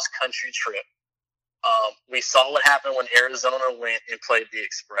cross-country trip. We saw what happened when Arizona went and played the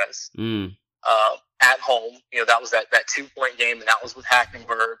Express at home. That was that 2-point game, and that was with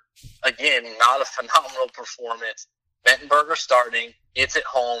Hackenberg. Again, not a phenomenal performance. Mettenberger starting. It's at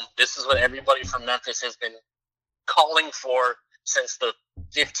home. This is what everybody from Memphis has been calling for since the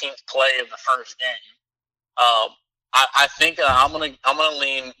 15th play of the first game. I think I'm gonna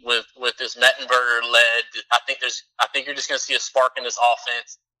lean with this Mettenberger led. I think you're just gonna see a spark in this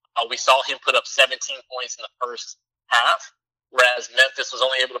offense. We saw him put up 17 points in the first half, whereas Memphis was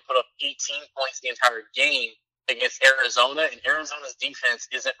only able to put up 18 points the entire game against Arizona, and Arizona's defense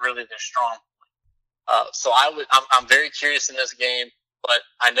isn't really their strong point. So I'm very curious in this game, but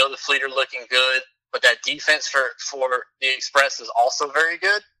I know the Fleet are looking good, but that defense for the Express is also very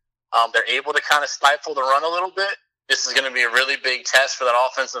good. They're able to kind of stifle the run a little bit. This is going to be a really big test for that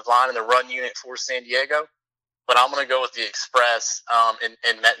offensive line and the run unit for San Diego. But I'm going to go with the Express and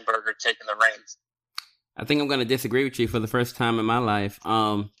Mettenberger taking the reins. I think I'm going to disagree with you for the first time in my life,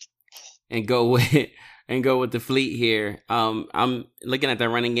 and go with the Fleet here. I'm looking at that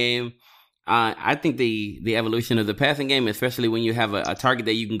running game. I think the evolution of the passing game, especially when you have a target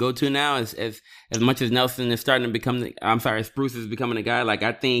that you can go to now, as much as Nelson is starting to become, Spruce is becoming a guy. Like,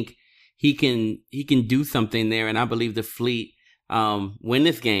 I think he can do something there, and I believe the Fleet win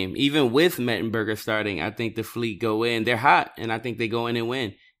this game, even with Mettenberger starting. I think the Fleet go in. They're hot, and I think they go in and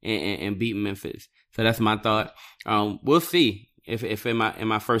win and beat Memphis. So that's my thought. We'll see if in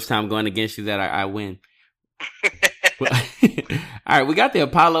my first time going against you that I win. All right, we got the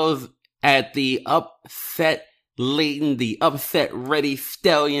Apollos at the upset laden, the upset ready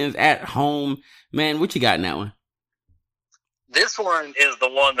Stallions at home. Man, what you got in that one? This one is the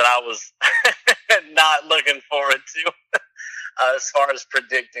one that I was not looking forward to as far as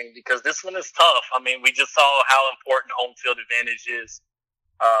predicting, because this one is tough. I mean, we just saw how important home field advantage is,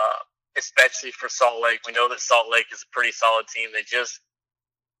 especially for Salt Lake. We know that Salt Lake is a pretty solid team. They just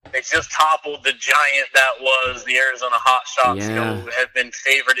toppled the giant that was the Arizona Hotshots, who have been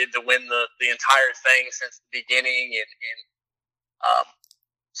favorited to win the entire thing since the beginning. And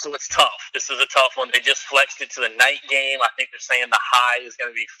so it's tough. This is a tough one. They just flexed it to the night game. I think they're saying the high is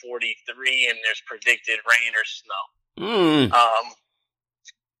going to be 43, and there's predicted rain or snow.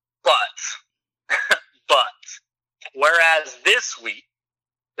 But whereas this week,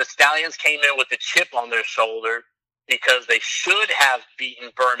 the Stallions came in with a chip on their shoulder because they should have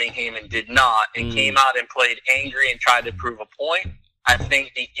beaten Birmingham and did not, and came out and played angry and tried to prove a point. I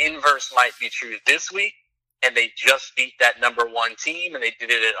think the inverse might be true this week, and they just beat that number one team, and they did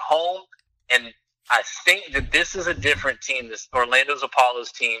it at home. And I think that this is a different team. This Orlando's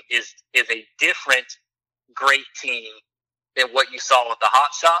Apollos team is a different great team than what you saw with the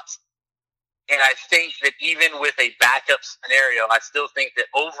Hotshots. And I think that even with a backup scenario, I still think that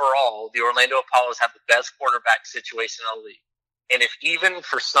overall the Orlando Apollos have the best quarterback situation in the league. And if even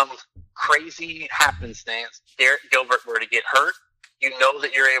for some crazy happenstance, Derek Gilbert were to get hurt, you know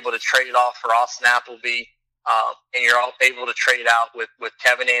that you're able to trade off for Austin Appleby, and you're all able to trade out with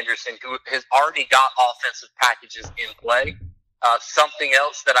Kevin Anderson, who has already got offensive packages in play. Something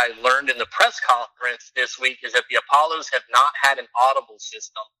else that I learned in the press conference this week is that the Apollos have not had an audible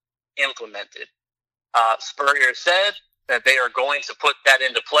system implemented. Spurrier said that they are going to put that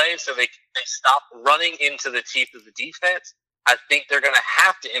into play so they stop running into the teeth of the defense. I think they're going to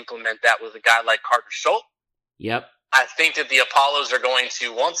have to implement that with a guy like Carter Schultz. Yep. I think that the Apollos are going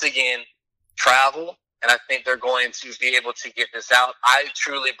to once again travel, and I think they're going to be able to get this out. I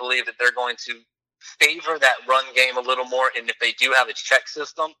truly believe that they're going to favor that run game a little more, and if they do have a check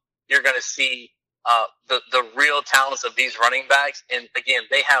system, you're going to see the real talents of these running backs. And again,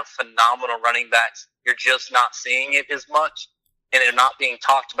 they have phenomenal running backs. You're just not seeing it as much, and they're not being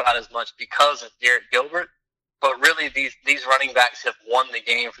talked about as much because of Derek Gilbert. But really, these running backs have won the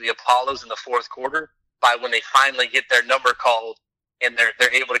game for the Apollos in the fourth quarter by when they finally get their number called and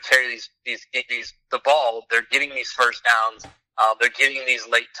they're able to carry the ball. They're getting these first downs. They're getting these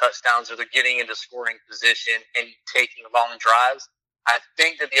late touchdowns, or they're getting into scoring position and taking long drives. I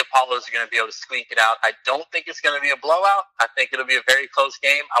think that the Apollos are going to be able to squeak it out. I don't think it's going to be a blowout. I think it'll be a very close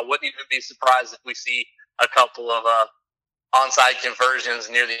game. I wouldn't even be surprised if we see a couple of onside conversions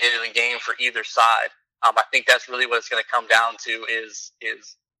near the end of the game for either side. I think that's really what it's going to come down to is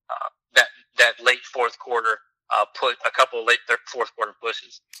that late fourth quarter put a couple of late fourth quarter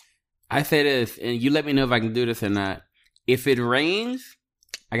pushes. I say this, and you let me know if I can do this or not. If it rains,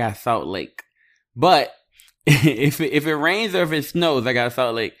 I got Salt Lake. But if it rains or if it snows, I got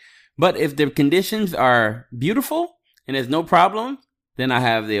Salt Lake. But if the conditions are beautiful and there's no problem, then I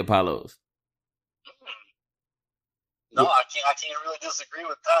have the Apollos. No, I can't really disagree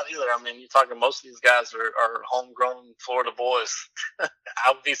with that either. I mean, you're talking most of these guys are homegrown Florida boys. I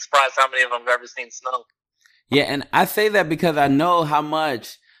would be surprised how many of them have ever seen snow. Yeah, and I say that because I know how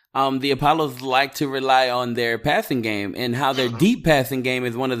much the Apollos like to rely on their passing game, and how their deep passing game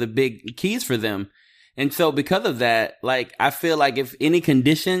is one of the big keys for them. And so because of that, like, I feel like if any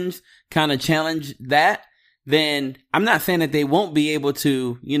conditions kind of challenge that, then I'm not saying that they won't be able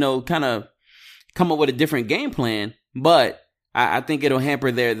to, kind of come up with a different game plan, but I think it'll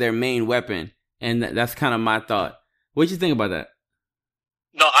hamper their main weapon. And that's kind of my thought. What do you think about that?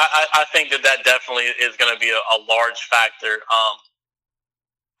 No, I think that definitely is going to be a large factor.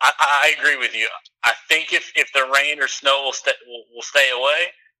 I agree with you. I think if the rain or snow will stay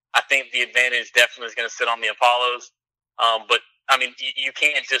away, I think the advantage definitely is going to sit on the Apollos. But I mean, you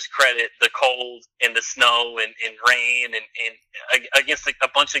can't discredit the cold and the snow and rain and against a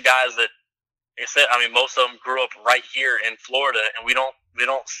bunch of guys that, like I said, I mean, most of them grew up right here in Florida, and we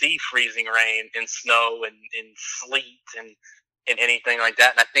don't see freezing rain and snow and sleet and anything like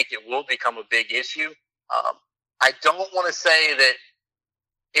that. And I think it will become a big issue. I don't want to say that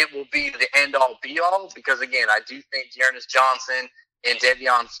it will be the end-all, be-all, because, again, I do think Dearness Johnson and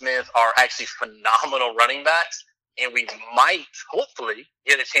Devion Smith are actually phenomenal running backs, and we might, hopefully,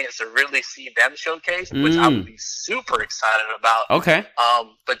 get a chance to really see them showcase, which I would be super excited about. Okay.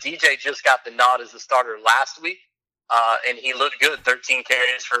 But DJ just got the nod as the starter last week, and he looked good, 13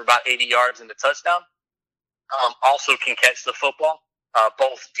 carries for about 80 yards and a touchdown. Also can catch the football,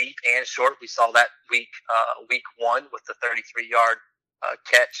 both deep and short. We saw that week 1 with the 33-yard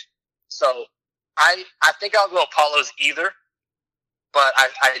catch. So I think I'll go Apollos either, but I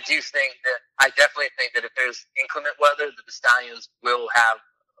definitely think that if there's inclement weather, the Stallions will have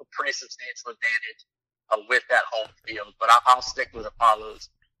a pretty substantial advantage with that home field. But I'll stick with Apollos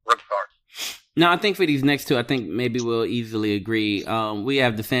regardless. No, I think for these next two, I think maybe we'll easily agree. We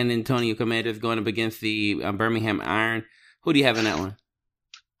have the San Antonio Commanders going up against the Birmingham Iron. Who do you have in that one?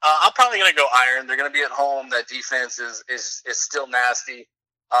 I'm probably going to go Iron. They're going to be at home. That defense is still nasty.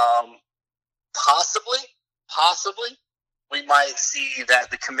 Possibly, we might see that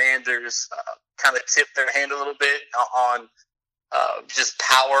the Commanders kind of tip their hand a little bit on just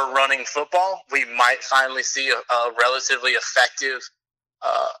power running football. We might finally see a relatively effective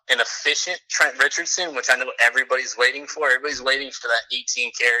and efficient Trent Richardson, which I know everybody's waiting for. Everybody's waiting for that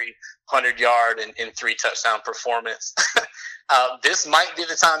 18-carry, 100-yard, and 3 touchdown performance. This might be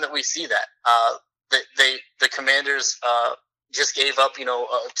the time that we see that. The Commanders just gave up,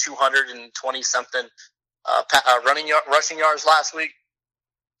 220-something rushing yards last week.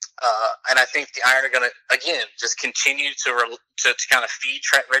 And I think the Iron are going to, again, just continue to kind of feed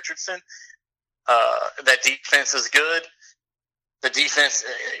Trent Richardson. That defense is good. The defense,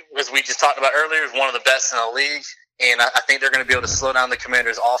 as we just talked about earlier, is one of the best in the league. And I think they're going to be able to slow down the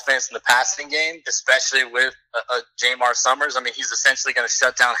Commanders' offense in the passing game, especially with Jamar Summers. I mean, he's essentially going to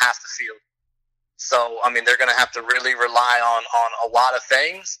shut down half the field. So, I mean, they're going to have to really rely on a lot of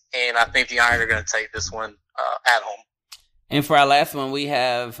things. And I think the Iron are going to take this one at home. And for our last one, we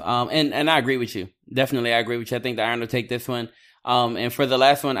have, and I agree with you. Definitely, I agree with you. I think the Iron will take this one. And for the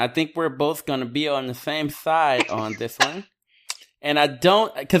last one, I think we're both going to be on the same side on this one. And I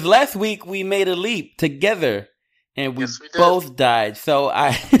don't, because last week we made a leap together and we both died. So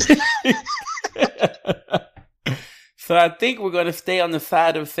I think we're going to stay on the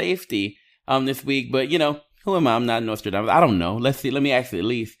side of safety this week. But, who am I? I'm not Nostradamus. I don't know. Let's see. Let me ask you at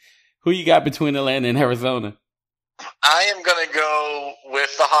least. Who you got between Atlanta and Arizona? I am going to go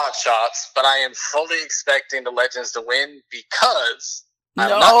with the Hot Shots, but I am fully expecting the Legends to win because I'm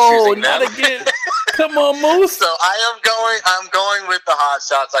not choosing them. Not again. Come on, Moose. So I'm going with the Hot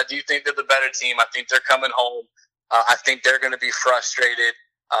Shots. I do think they're the better team. I think they're coming home. I think they're going to be frustrated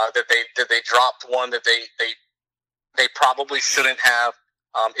that they dropped one that they probably shouldn't have.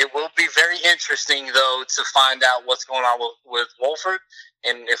 It will be very interesting, though, to find out what's going on with Wolford.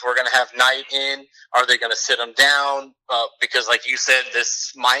 And if we're going to have Knight in, are they going to sit him down? Because, like you said,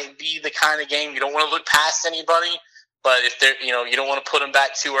 this might be the kind of game you don't want to look past anybody. But if they're, you don't want to put them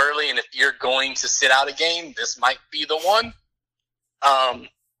back too early. And if you're going to sit out a game, this might be the one.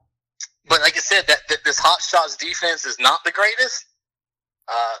 But like I said, that this Hot Shots defense is not the greatest.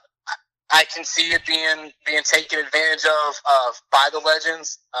 I can see it being taken advantage of by the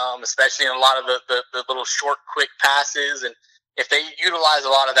Legends, especially in a lot of the little short, quick passes. And if they utilize a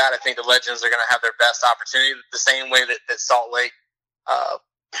lot of that, I think the Legends are going to have their best opportunity. The same way that Salt Lake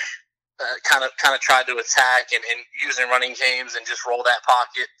kind of tried to attack and using running games and just roll that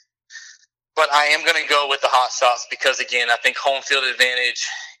pocket. But I am going to go with the Hot Shots because, again, I think home field advantage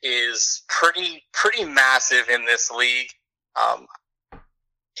is pretty massive in this league.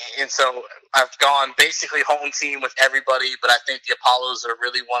 And so I've gone basically home team with everybody, but I think the Apollos are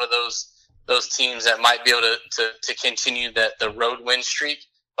really one of those teams that might be able to continue the road win streak.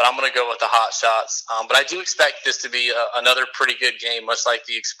 But I'm going to go with the Hot Shots. But I do expect this to be another pretty good game, much like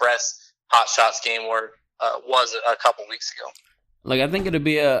the Express Hot Shots game was a couple weeks ago. Like, I think it'll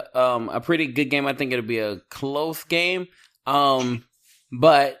be a pretty good game. I think it'll be a close game.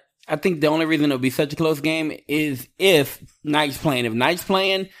 But I think the only reason it'll be such a close game is if Knight's playing. If Knight's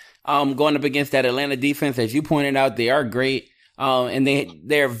playing, going up against that Atlanta defense, as you pointed out, they are great. And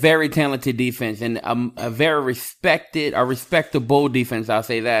they're a very talented defense and a very respectable defense, I'll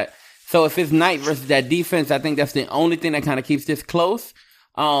say that. So if it's Knight versus that defense, I think that's the only thing that kind of keeps this close.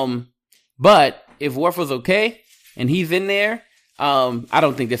 But if Warford's okay and he's in there, I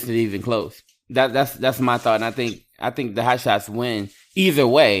don't think this is even close. That's my thought, and I think the Hot Shots win either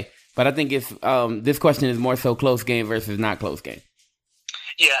way. But I think it's this question is more so close game versus not close game.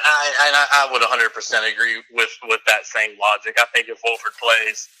 Yeah, I would 100% agree with that same logic. I think if Wolford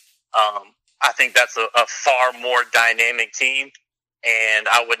plays, I think that's a far more dynamic team, and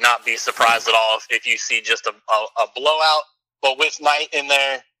I would not be surprised at all if you see just a blowout. But with Knight in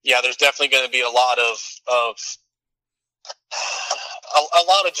there, yeah, there's definitely going to be a lot of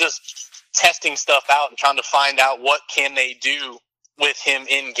just testing stuff out and trying to find out what can they do with him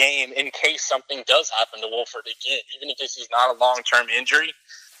in game in case something does happen to Wolford again. Even if this is not a long-term injury,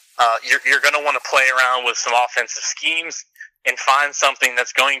 you're going to want to play around with some offensive schemes and find something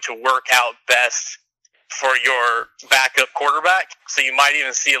that's going to work out best for your backup quarterback. So you might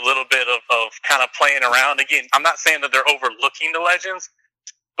even see a little bit of kind of playing around. Again, I'm not saying that they're overlooking the Legends,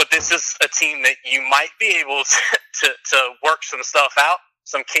 but this is a team that you might be able to work some stuff out,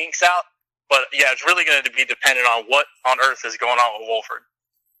 some kinks out. But yeah, it's really going to be dependent on what on earth is going on with Wolford.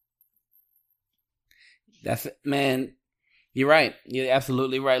 That's it, man. You're right. You're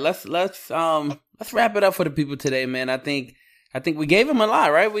absolutely right. Let's wrap it up for the people today, man. I think we gave them a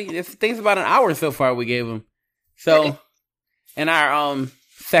lot, right? I think it's about an hour so far we gave them. So, and our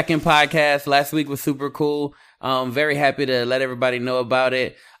second podcast last week was super cool. Very happy to let everybody know about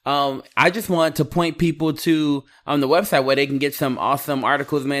it. I just want to point people to the website where they can get some awesome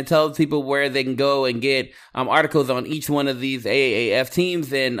articles, man. Tell people where they can go and get articles on each one of these AAF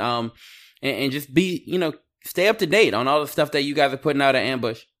teams and just be, stay up to date on all the stuff that you guys are putting out at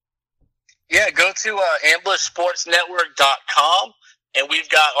Ambush. Yeah, go to ambushsportsnetwork.com, and we've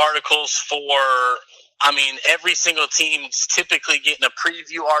got articles for, every single team's typically getting a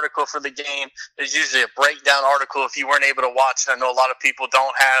preview article for the game. There's usually a breakdown article if you weren't able to watch it. I know a lot of people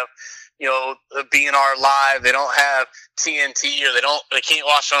don't have, BNR Live. They don't have TNT, or they can't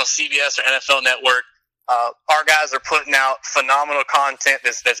watch it on CBS or NFL Network. Our guys are putting out phenomenal content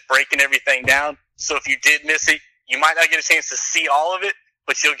that's breaking everything down. So if you did miss it, you might not get a chance to see all of it,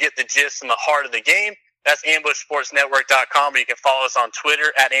 but you'll get the gist and the heart of the game. That's ambushsportsnetwork.com, or you can follow us on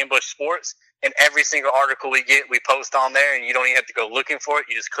Twitter at ambushsports. And every single article we get, we post on there, and you don't even have to go looking for it.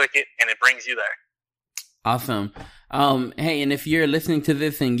 You just click it, and it brings you there. Awesome. Hey, and if you're listening to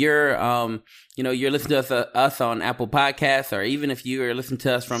this and you're listening to us on Apple Podcasts, or even if you are listening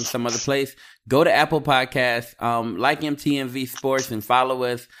to us from some other place, go to Apple Podcasts, like MTMV Sports and follow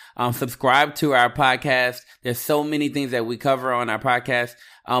us. Subscribe to our podcast. There's so many things that we cover on our podcast.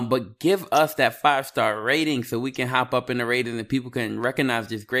 But give us that 5-star rating so we can hop up in the ratings and people can recognize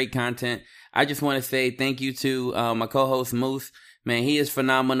this great content. I just want to say thank you to my co-host Moose. Man, he is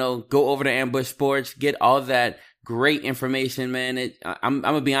phenomenal. Go over to Ambush Sports, get all that great information, man. I'm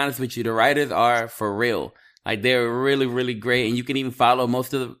gonna be honest with you, the writers are for real. Like, they're really, really great, and you can even follow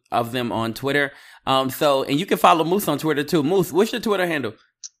most of them on Twitter. And you can follow Moose on Twitter too. Moose, what's your Twitter handle?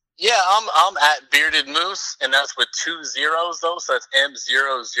 Yeah, I'm at Bearded Moose, and that's with 2 zeros though, so it's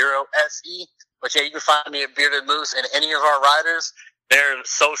M00SE. But yeah, you can find me at Bearded Moose, and any of our writers, Their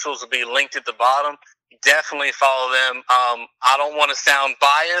socials will be linked at the bottom. Definitely follow them. I don't want to sound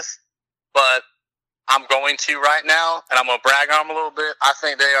biased, but I'm going to right now, and I'm going to brag on them a little bit. I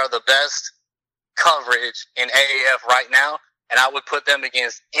think they are the best coverage in AAF right now, and I would put them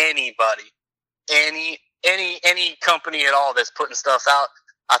against anybody, any company at all that's putting stuff out.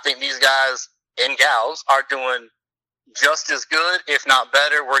 I think these guys and gals are doing just as good, if not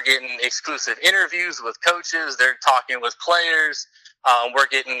better. We're getting exclusive interviews with coaches. They're talking with players. We're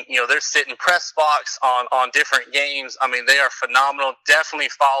getting, they're sitting press box on different games. I mean, they are phenomenal. Definitely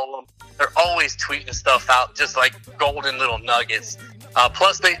follow them. They're always tweeting stuff out, just like golden little nuggets.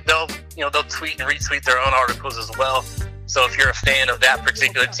 Plus, they'll tweet and retweet their own articles as well. So if you're a fan of that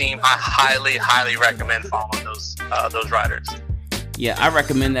particular team, I highly, highly recommend following those writers. Yeah, I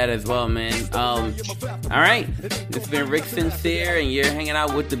recommend that as well, man. All right, it's been Rick Sincere, and you're hanging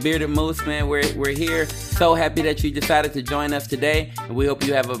out with the Bearded Moose, man. We're here. So happy that you decided to join us today, and we hope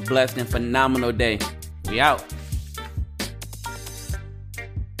you have a blessed and phenomenal day. We out.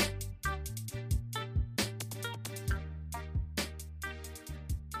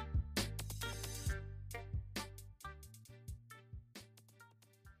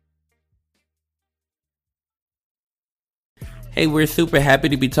 Hey, we're super happy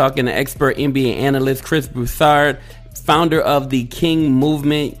to be talking to expert NBA analyst Chris Broussard, founder of the King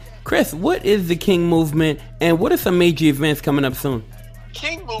Movement. Chris, what is the King Movement, and what are some major events coming up soon?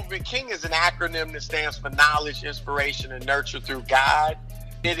 King Movement, King is an acronym that stands for Knowledge, Inspiration, and Nurture Through God.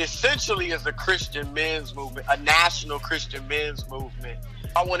 It essentially is a Christian men's movement, a national Christian men's movement.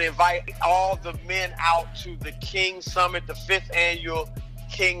 I want to invite all the men out to the King Summit, the 5th annual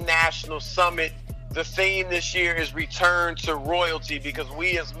King National Summit. The theme this year is return to royalty, because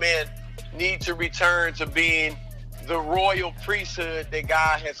we as men need to return to being the royal priesthood that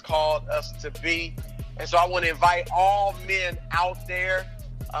God has called us to be. And so I want to invite all men out there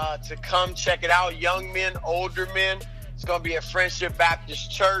to come check it out, young men, older men. It's going to be at Friendship Baptist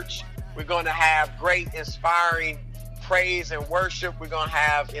Church. We're going to have great, inspiring praise and worship. We're going to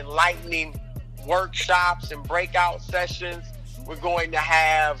have enlightening workshops and breakout sessions. We're going to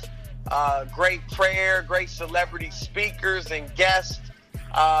have great prayer, great celebrity speakers and guests.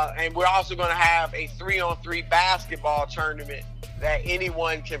 And we're also going to have a 3-on-3 basketball tournament that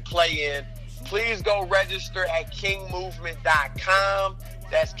anyone can play in. Please go register at kingmovement.com.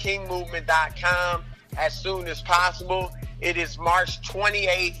 That's kingmovement.com as soon as possible. It is March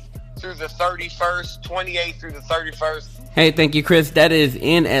 28th through the 31st. Hey, thank you, Chris. That is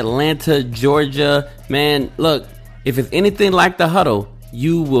in Atlanta, Georgia. Man, look, if it's anything like the Huddle,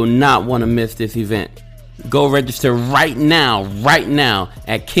 you will not want to miss this event. Go register right now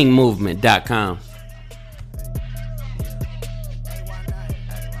at kingmovement.com.